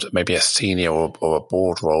held maybe a senior or a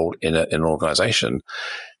board role in an organization,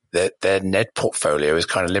 their Ned portfolio is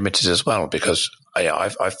kind of limited as well. Because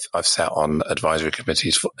I've sat on advisory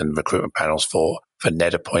committees and recruitment panels for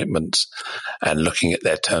Ned appointments, and looking at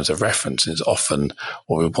their terms of reference, and it's often,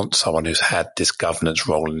 well, we want someone who's had this governance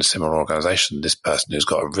role in a similar organization, this person who's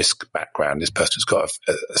got a risk background, this person who's got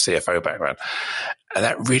a CFO background, and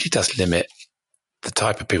that really does limit the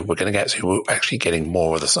type of people we're going to get who are actually getting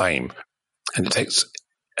more of the same. And it takes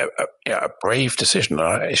a brave decision.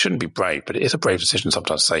 It shouldn't be brave, but it is a brave decision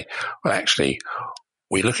sometimes to say, well, actually,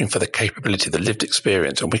 we're looking for the capability, the lived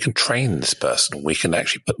experience, and we can train this person. We can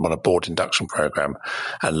actually put them on a board induction program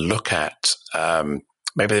and look at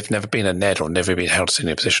maybe they've never been a Ned or never been held a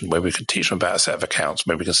senior position, where we can teach them about a set of accounts.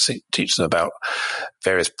 Maybe we can teach them about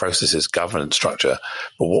various processes, governance structure.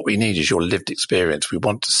 But what we need is your lived experience. We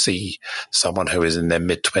want to see someone who is in their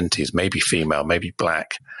mid-20s, maybe female, maybe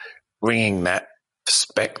black, bringing that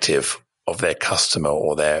perspective of their customer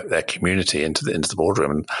or their community into the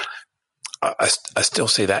boardroom. And I still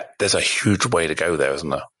see that there's a huge way to go there, isn't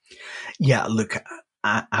there? Yeah, look,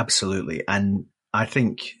 absolutely. And I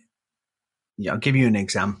think, I'll give you an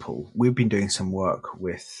example. We've been doing some work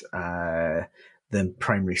with the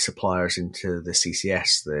primary suppliers into the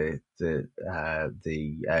CCS, the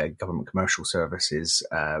Government Commercial Services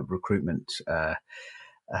recruitment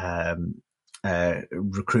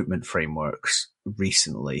frameworks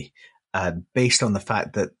recently, based on the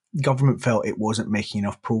fact that government felt it wasn't making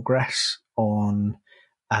enough progress on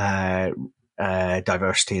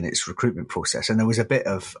diversity in its recruitment process, and there was a bit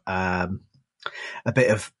of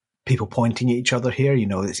people pointing at each other here.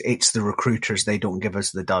 It's the recruiters; they don't give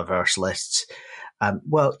us the diverse lists.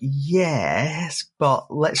 Well, yes, but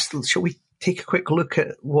shall we take a quick look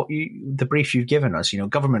at the brief you've given us?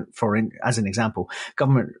 Government, as an example,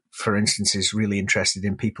 government, for instance, is really interested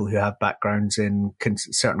in people who have backgrounds in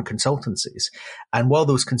certain consultancies. And while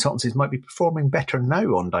those consultancies might be performing better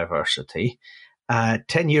now on diversity,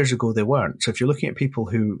 10 years ago, they weren't. So if you're looking at people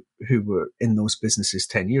who were in those businesses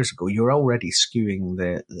 10 years ago, you're already skewing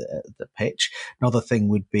the pitch. Another thing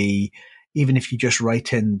would be, even if you just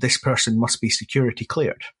write in, this person must be security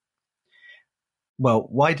cleared. Well,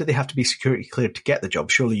 why do they have to be security cleared to get the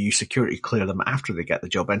job? Surely you security clear them after they get the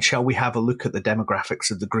job. And shall we have a look at the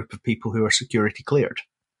demographics of the group of people who are security cleared?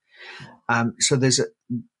 So there's a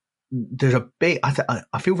big,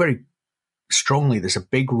 I feel very strongly there's a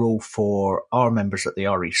big role for our members at the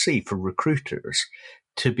REC, for recruiters,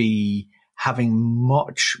 to be having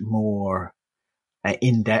much more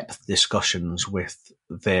in-depth discussions with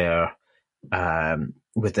their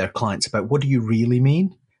clients about, what do you really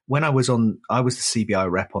mean? When I was the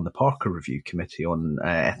CBI rep on the Parker Review Committee on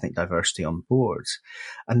ethnic diversity on boards,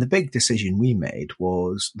 and the big decision we made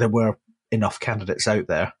was there were enough candidates out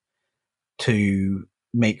there to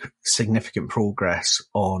make significant progress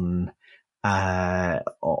on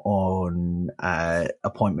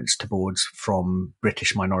appointments to boards from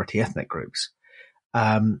British minority ethnic groups.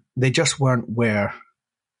 They just weren't where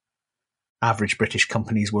average British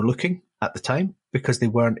companies were looking at the time, because they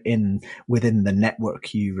weren't within the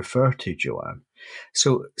network you refer to, Joanne.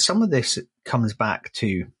 So some of this comes back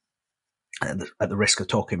to, at the risk of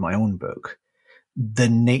talking my own book, the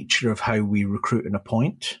nature of how we recruit and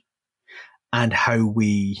appoint, and how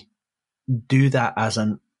we do that as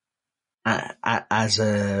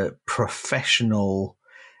a professional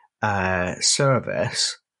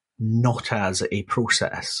service, not as a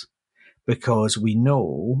process, because we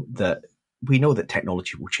know that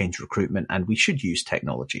technology will change recruitment, and we should use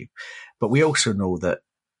technology, but we also know that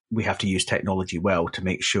we have to use technology well to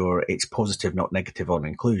make sure it's positive, not negative, on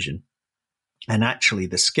inclusion. And actually,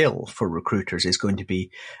 the skill for recruiters is going to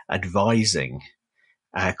be advising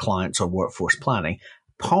clients on workforce planning,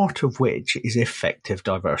 part of which is effective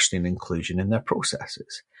diversity and inclusion in their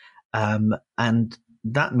processes. And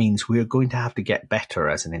that means we're going to have to get better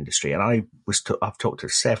as an industry. And I've talked to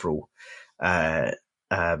several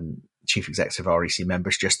chief executive REC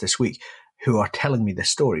members just this week who are telling me this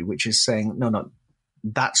story, which is saying, no,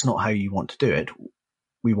 that's not how you want to do it.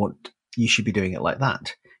 You should be doing it like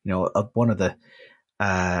that. One of the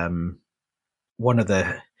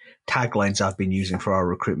taglines I've been using for our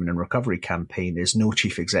recruitment and recovery campaign is, no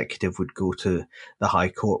chief executive would go to the High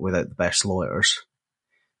Court without the best lawyers.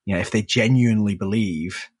 If they genuinely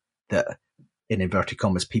believe that, in inverted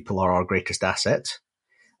commas, people are our greatest asset,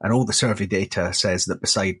 and all the survey data says that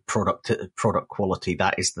beside product quality,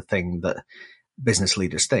 that is the thing that business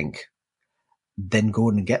leaders think, then go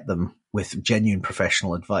and get them with genuine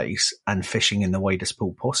professional advice and fishing in the widest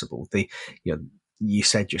pool possible. You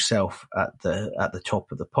said yourself at the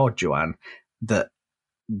top of the pod, Joanne, that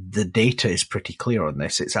the data is pretty clear on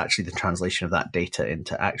this. It's actually the translation of that data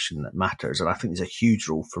into action that matters. And I think there's a huge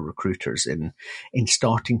role for recruiters in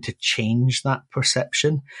starting to change that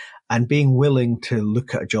perception and being willing to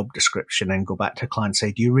look at a job description and go back to a client and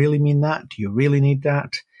say, do you really mean that? Do you really need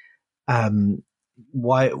that?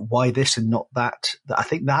 Why this and not that? I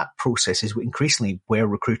think that process is increasingly where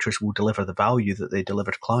recruiters will deliver the value that they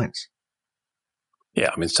deliver to clients. Yeah,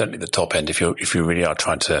 I mean, certainly the top end, if you really are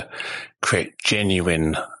trying to create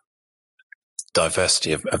genuine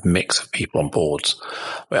diversity of mix of people on boards.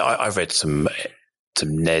 Well, I've read some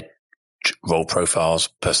NED role profiles,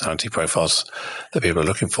 personality profiles that people are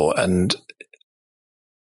looking for, and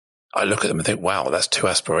I look at them and think, wow, that's too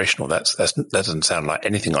aspirational. That doesn't sound like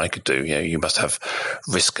anything I could do. You must have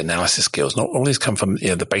risk analysis skills. Not all these come from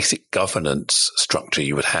the basic governance structure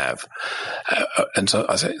you would have. And so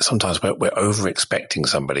I say sometimes we're over expecting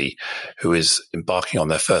somebody who is embarking on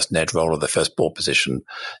their first NED role or their first board position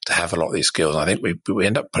to have a lot of these skills. And I think we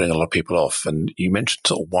end up putting a lot of people off. And you mentioned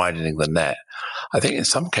sort of widening the net. I think in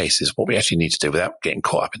some cases, what we actually need to do without getting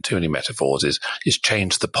caught up in too many metaphors is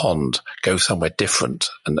change the pond, go somewhere different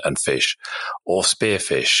and fish, or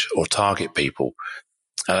spearfish, or target people.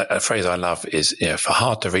 A phrase I love is, for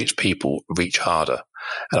hard to reach people, reach harder.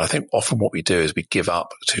 And I think often what we do is we give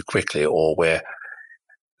up too quickly, or we're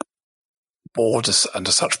boards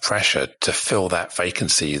under such pressure to fill that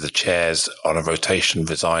vacancy. The chairs on a rotation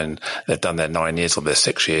resign. They've done their 9 years or their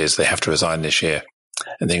 6 years. They have to resign this year.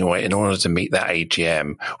 And then, in order to meet that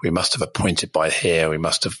AGM, we must have appointed by here. We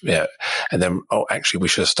must have, and then, actually, we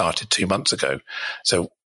should have started 2 months ago.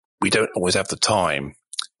 So we don't always have the time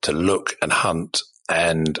to look and hunt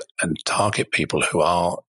and target people who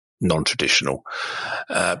are non-traditional,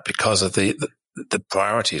 because of the the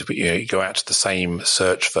priorities, but you go out to the same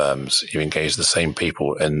search firms, you engage the same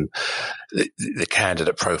people, and the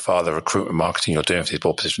candidate profile, the recruitment marketing you're doing for these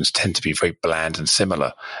board positions tend to be very bland and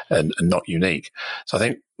similar and not unique. So I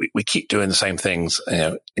think we keep doing the same things,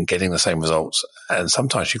 and getting the same results. And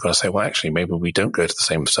sometimes you've got to say, well, actually, maybe we don't go to the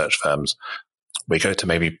same search firms. We go to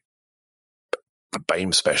maybe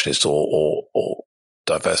BAME specialists or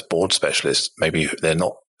diverse board specialists. Maybe they're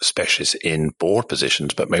not specialists in board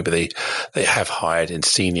positions, but maybe they have hired in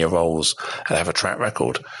senior roles and have a track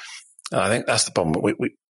record. And I think that's the problem.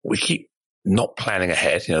 We keep not planning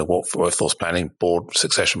ahead, workforce planning, board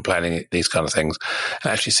succession planning, these kind of things,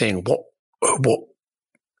 and actually seeing what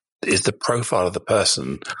is the profile of the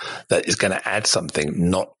person that is going to add something,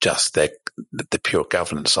 not just the pure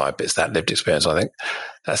governance side, but it's that lived experience. I think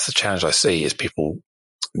that's the challenge I see, is people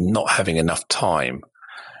not having enough time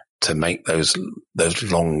to make those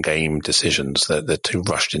long game decisions. They're too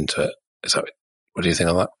rushed into it. So what do you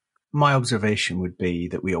think of that? My observation would be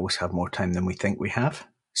that we always have more time than we think we have.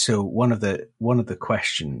 So one of the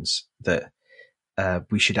questions that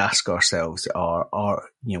we should ask ourselves are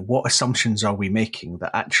what assumptions are we making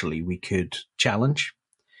that actually we could challenge?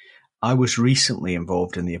 I was recently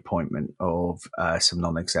involved in the appointment of some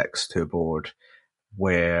non-execs to a board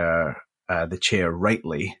where the chair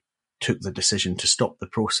rightly took the decision to stop the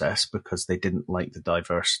process because they didn't like the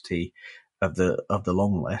diversity of the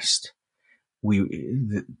long list.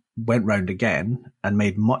 We went round again and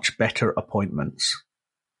made much better appointments,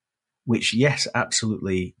 which, yes,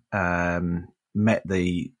 absolutely met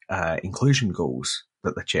the inclusion goals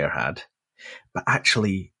that the chair had, but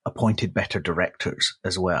actually appointed better directors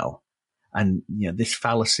as well. And this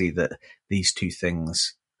fallacy that these two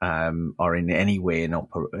things are in any way in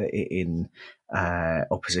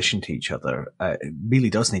opposition to each other really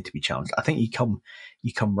does need to be challenged. I think you come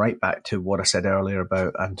right back to what I said earlier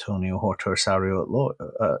about Antonio Horta Osorio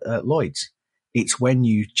at Lloyd's. It's when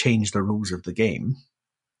you change the rules of the game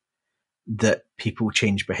that people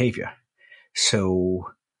change behavior.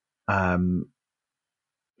 So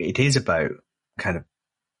it is about kind of,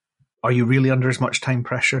 are you really under as much time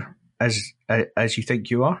pressure as you think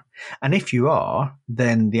you are? And if you are,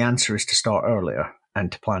 then the answer is to start earlier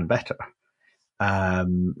and to plan better.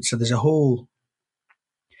 So there's a whole,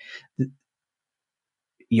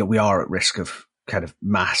 we are at risk of kind of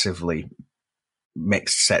massively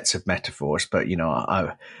mixed sets of metaphors, but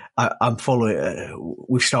I'm following.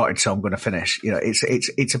 We've started, so I'm going to finish.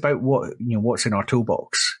 It's about what's in our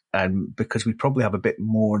toolbox, and because we probably have a bit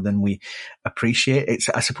more than we appreciate.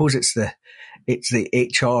 I suppose it's the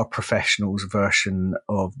HR professional's version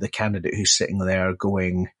of the candidate who's sitting there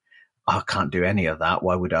going, I can't do any of that.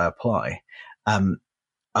 Why would I apply?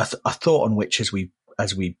 A thought on which, as we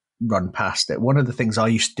run past it, one of the things I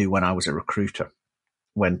used to do when I was a recruiter,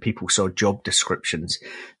 when people saw job descriptions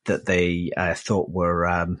that they thought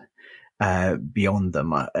were beyond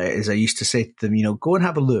them, is I used to say to them, go and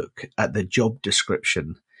have a look at the job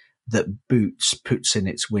description that Boots puts in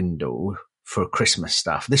its window for Christmas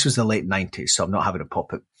staff. This was the late 90s, so I'm not having a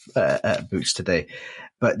pop at Boots today.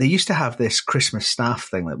 But they used to have this Christmas staff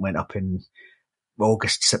thing that went up in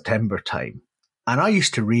August, September time. And I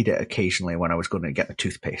used to read it occasionally when I was going to get a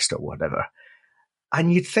toothpaste or whatever.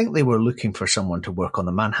 And you'd think they were looking for someone to work on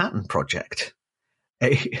the Manhattan Project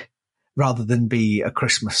rather than be a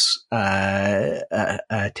Christmas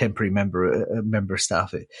temporary member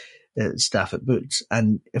staff at Boots.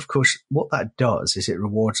 And of course, what that does is it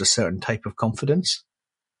rewards a certain type of confidence.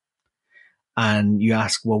 And you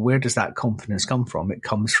ask, well, where does that confidence come from? It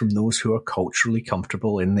comes from those who are culturally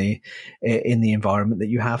comfortable in the environment that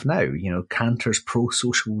you have now. Cantor's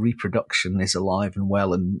pro-social reproduction is alive and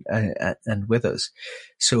well and with us.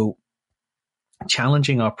 So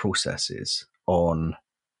challenging our processes on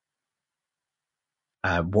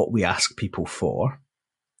what we ask people for,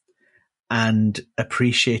 and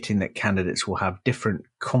appreciating that candidates will have different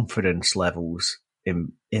confidence levels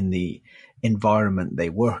in the environment they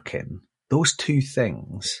work in. Those two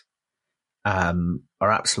things are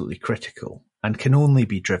absolutely critical and can only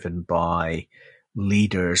be driven by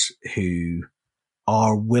leaders who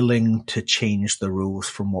are willing to change the rules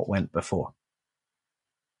from what went before.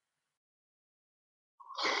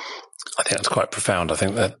 I think that's quite profound. I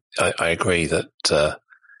think that I agree that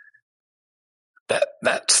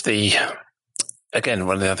that's again,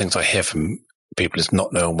 one of the other things I hear from people is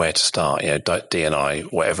not knowing where to start. D&I,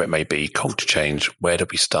 whatever it may be, culture change. Where do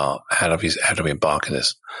we start? How do we embark in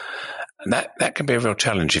this? And that can be a real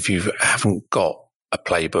challenge if you haven't got a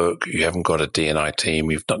playbook, you haven't got a D&I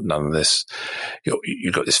team, you've done none of this.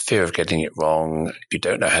 You've got this fear of getting it wrong. You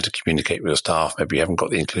don't know how to communicate with your staff. Maybe you haven't got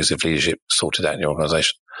the inclusive leadership sorted out in your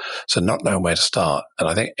organisation. So not knowing where to start. And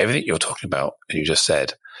I think everything you're talking about, and you just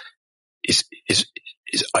said, is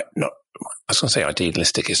not, I was going to say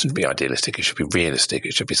idealistic. It shouldn't be idealistic. It should be realistic.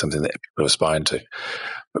 It should be something that people are aspiring to.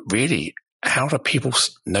 But really, how do people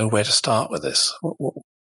know where to start with this?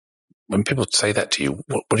 When people say that to you,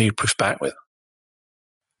 what do you push back with?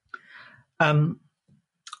 I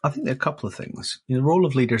think there are a couple of things. The role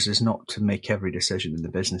of leaders is not to make every decision in the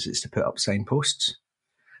business, it's to put up signposts.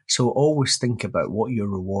 So always think about what you're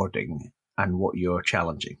rewarding and what you're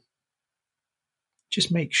challenging.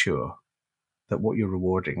 Just make sure that what you're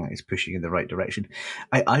rewarding is pushing in the right direction.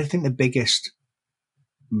 I think the biggest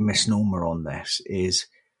misnomer on this is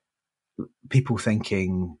people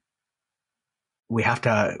thinking we have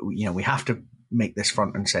to make this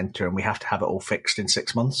front and center and we have to have it all fixed in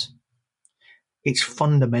 6 months. It's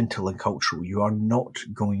fundamental and cultural. You are not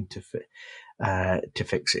going to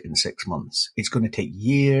fix it in 6 months. It's going to take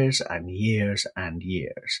years and years and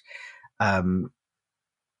years. I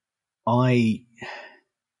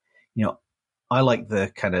like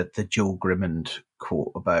the Joel Grimmond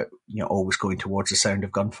quote about, always going towards the sound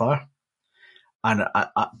of gunfire. And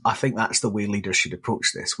I think that's the way leaders should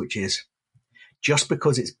approach this, which is just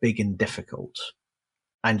because it's big and difficult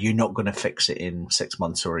and you're not going to fix it in 6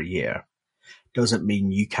 months or a year doesn't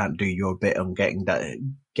mean you can't do your bit on getting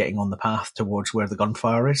on the path towards where the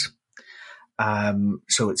gunfire is.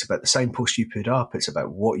 So it's about the signpost you put up. It's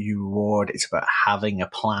about what you reward. It's about having a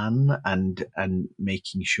plan and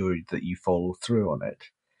making sure that you follow through on it.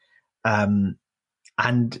 And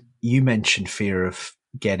you mentioned fear of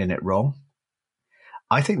getting it wrong.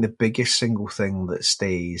 I think the biggest single thing that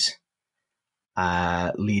stays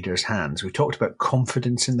leaders' hands. We talked about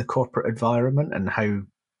confidence in the corporate environment and how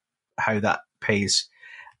that pays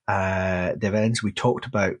dividends. We talked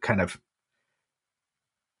about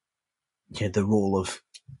the role of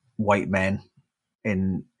white men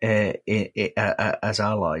in as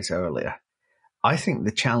allies earlier. I think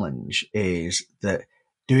the challenge is that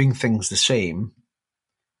doing things the same,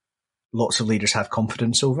 lots of leaders have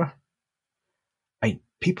confidence over.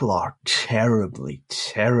 People are terribly,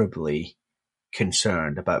 terribly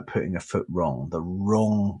concerned about putting a foot wrong, the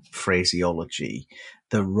wrong phraseology,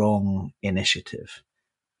 the wrong initiative.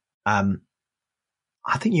 I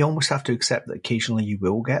think you almost have to accept that occasionally you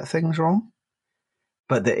will get things wrong,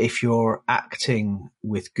 but that if you're acting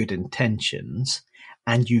with good intentions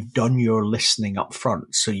and you've done your listening up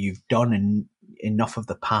front, so you've done enough of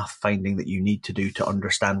the path finding that you need to do to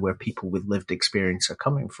understand where people with lived experience are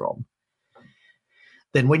coming from,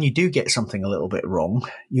 then when you do get something a little bit wrong,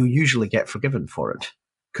 you'll usually get forgiven for it.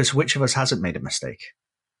 Because which of us hasn't made a mistake?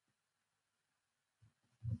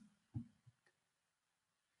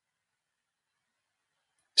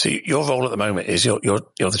 So your role at the moment is you're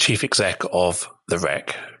the chief exec of the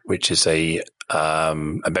REC, which is a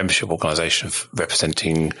membership organisation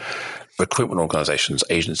representing recruitment organisations,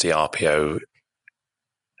 agency, RPO.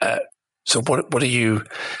 So what are you,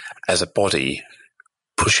 as a body,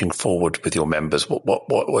 pushing forward with your members?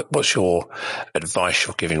 What's your advice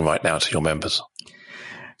you're giving right now to your members?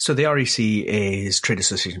 So the REC is Trade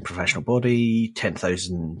Association professional body,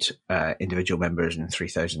 10,000 individual members and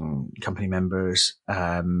 3,000 company members,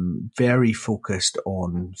 very focused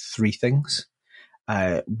on three things.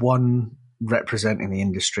 One, representing the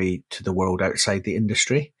industry to the world outside the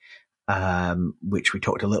industry, which we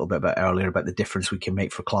talked a little bit about earlier, about the difference we can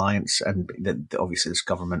make for clients, and obviously there's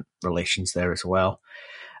government relations there as well.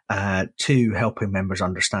 Two, helping members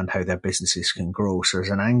understand how their businesses can grow. So there's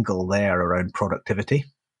an angle there around productivity,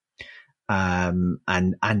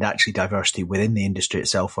 and actually diversity within the industry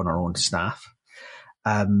itself on our own staff.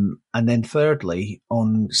 And then thirdly,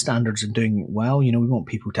 on standards and doing it well, we want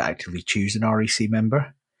people to actively choose an REC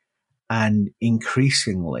member. And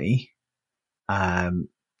increasingly,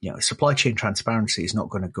 supply chain transparency is not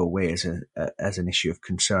going to go away as an issue of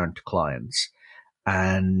concern to clients.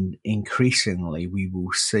 And increasingly, we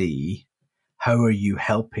will see, how are you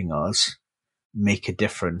helping us make a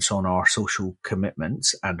difference on our social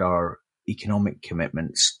commitments and our economic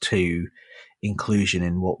commitments to inclusion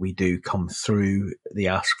in what we do come through the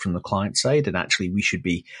ask from the client side? And actually, we should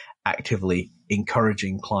be actively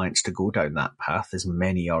encouraging clients to go down that path, as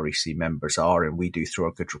many REC members are, and we do through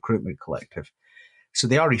our Good Recruitment Collective. So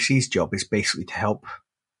the REC's job is basically to help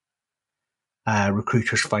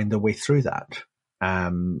recruiters find their way through that.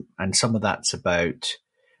 And some of that's about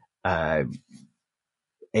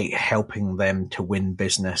helping them to win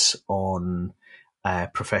business on a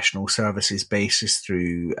professional services basis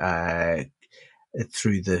through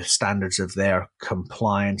through the standards of their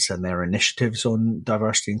compliance and their initiatives on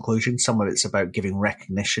diversity inclusion. Some of it's about giving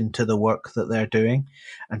recognition to the work that they're doing,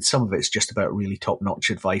 and some of it's just about really top-notch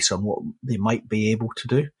advice on what they might be able to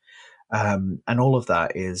do. And all of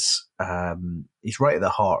that is right at the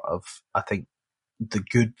heart of, I think, the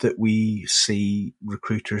good that we see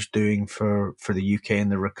recruiters doing for the UK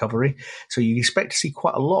and the recovery. So you expect to see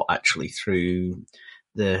quite a lot actually through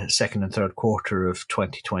the second and third quarter of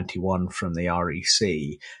 2021 from the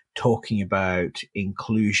REC, talking about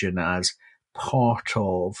inclusion as part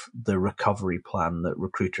of the recovery plan that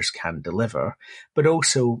recruiters can deliver, but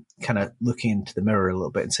also kind of looking into the mirror a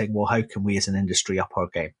little bit and saying, well, how can we as an industry up our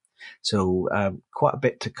game? So quite a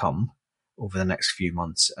bit to come over the next few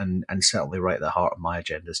months, and certainly right at the heart of my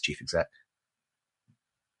agenda as chief exec.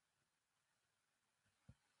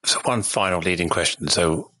 So one final leading question.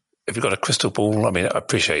 So if you've got a crystal ball, I mean, I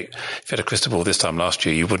appreciate if you had a crystal ball this time last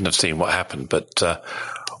year, you wouldn't have seen what happened. But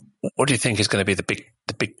what do you think is going to be the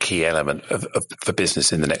big key element for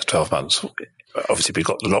business in the next 12 months? Obviously, we've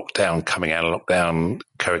got the lockdown, coming out of lockdown,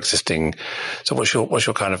 coexisting. So what's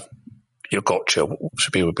your kind of your gotcha? What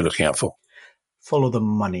should people be looking out for? Follow the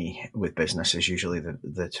money with business is usually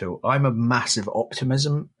the tool. I'm a massive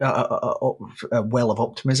optimism, a well of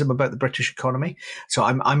optimism about the British economy. So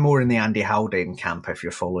I'm more in the Andy Haldane camp if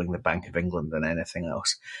you're following the Bank of England than anything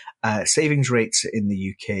else. Savings rates in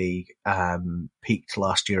the UK peaked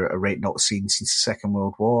last year at a rate not seen since the Second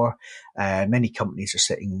World War. Many companies are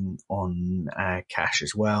sitting on cash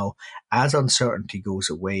as well. As uncertainty goes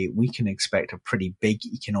away, we can expect a pretty big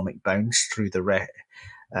economic bounce through the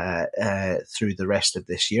rest of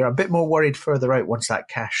this year. I'm a bit more worried further out once that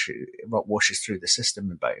cash washes through the system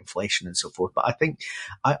about inflation and so forth. But I think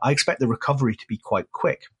I expect the recovery to be quite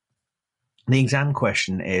quick. The exam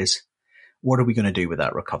question is, what are we going to do with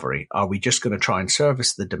that recovery? Are we just going to try and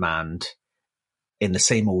service the demand in the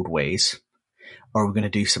same old ways? Or are we going to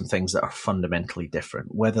do some things that are fundamentally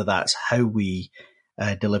different? Whether that's how we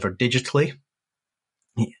deliver digitally,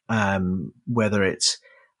 whether it's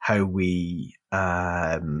how we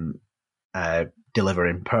deliver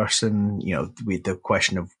in person, with the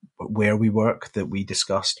question of where we work that we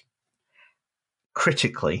discussed.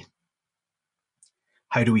 Critically,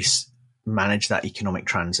 how do we manage that economic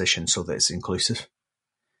transition so that it's inclusive?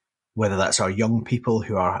 Whether that's our young people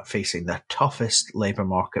who are facing the toughest labour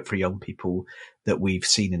market for young people that we've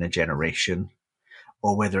seen in a generation,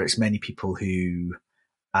 or whether it's many people who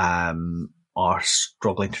are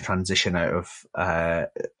struggling to transition out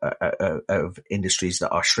of industries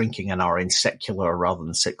that are shrinking and are in secular rather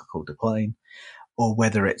than cyclical decline, or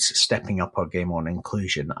whether it's stepping up our game on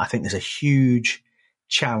inclusion. I think there's a huge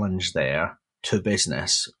challenge there to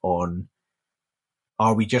business on,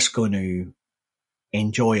 are we just going to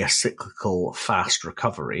enjoy a cyclical fast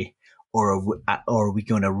recovery, or are we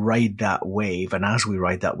going to ride that wave? And as we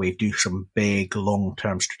ride that wave, do some big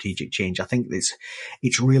long-term strategic change. I think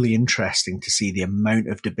it's really interesting to see the amount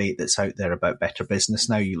of debate that's out there about better business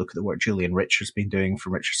now. You look at the work Julian Richard's been doing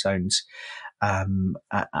from Richard Sounds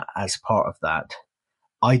as part of that.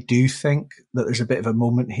 I do think that there's a bit of a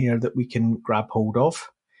moment here that we can grab hold of.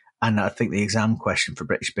 And I think the exam question for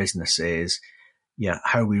British business is,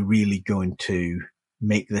 how are we really going to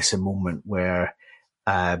make this a moment where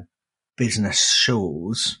business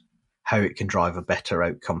shows how it can drive a better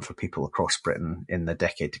outcome for people across Britain in the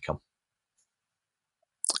decade to come?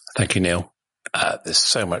 Thank you, Neil. There's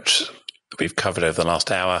so much we've covered over the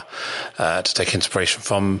last hour to take inspiration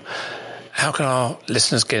from. How can our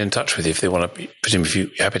listeners get in touch with you if they want to, presume if you're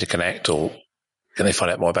happy to connect, or can they find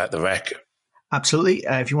out more about the REC? Absolutely.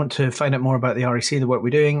 If you want to find out more about the REC, the work we're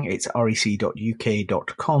doing, it's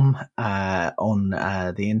rec.uk.com on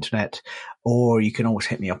the internet, or you can always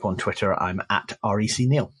hit me up on Twitter. I'm at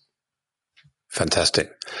RECNeil.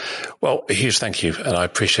 Fantastic. Well, a huge thank you, and I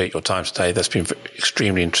appreciate your time today. That's been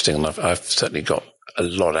extremely interesting, and I've certainly got a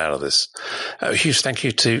lot out of this. A huge thank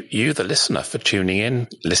you to you, the listener, for tuning in,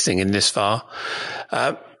 listening in this far.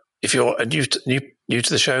 If you're new to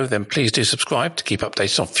the show, then please do subscribe to keep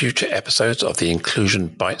updated on future episodes of the Inclusion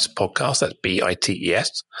Bites podcast. That's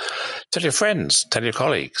BITES. Tell your friends, tell your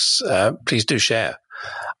colleagues. Please do share.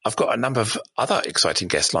 I've got a number of other exciting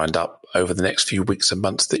guests lined up over the next few weeks and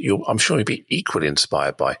months that I'm sure you'll be equally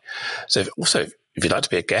inspired by. So if you'd like to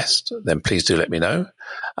be a guest, then please do let me know.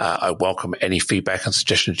 I welcome any feedback and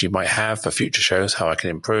suggestions you might have for future shows, how I can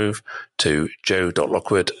improve, to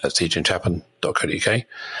joe.lockwood@tjchappen.co.uk.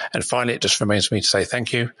 And finally, it just remains for me to say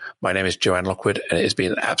thank you. My name is Joanne Lockwood, and it has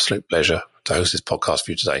been an absolute pleasure to host this podcast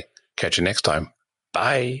for you today. Catch you next time.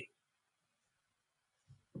 Bye.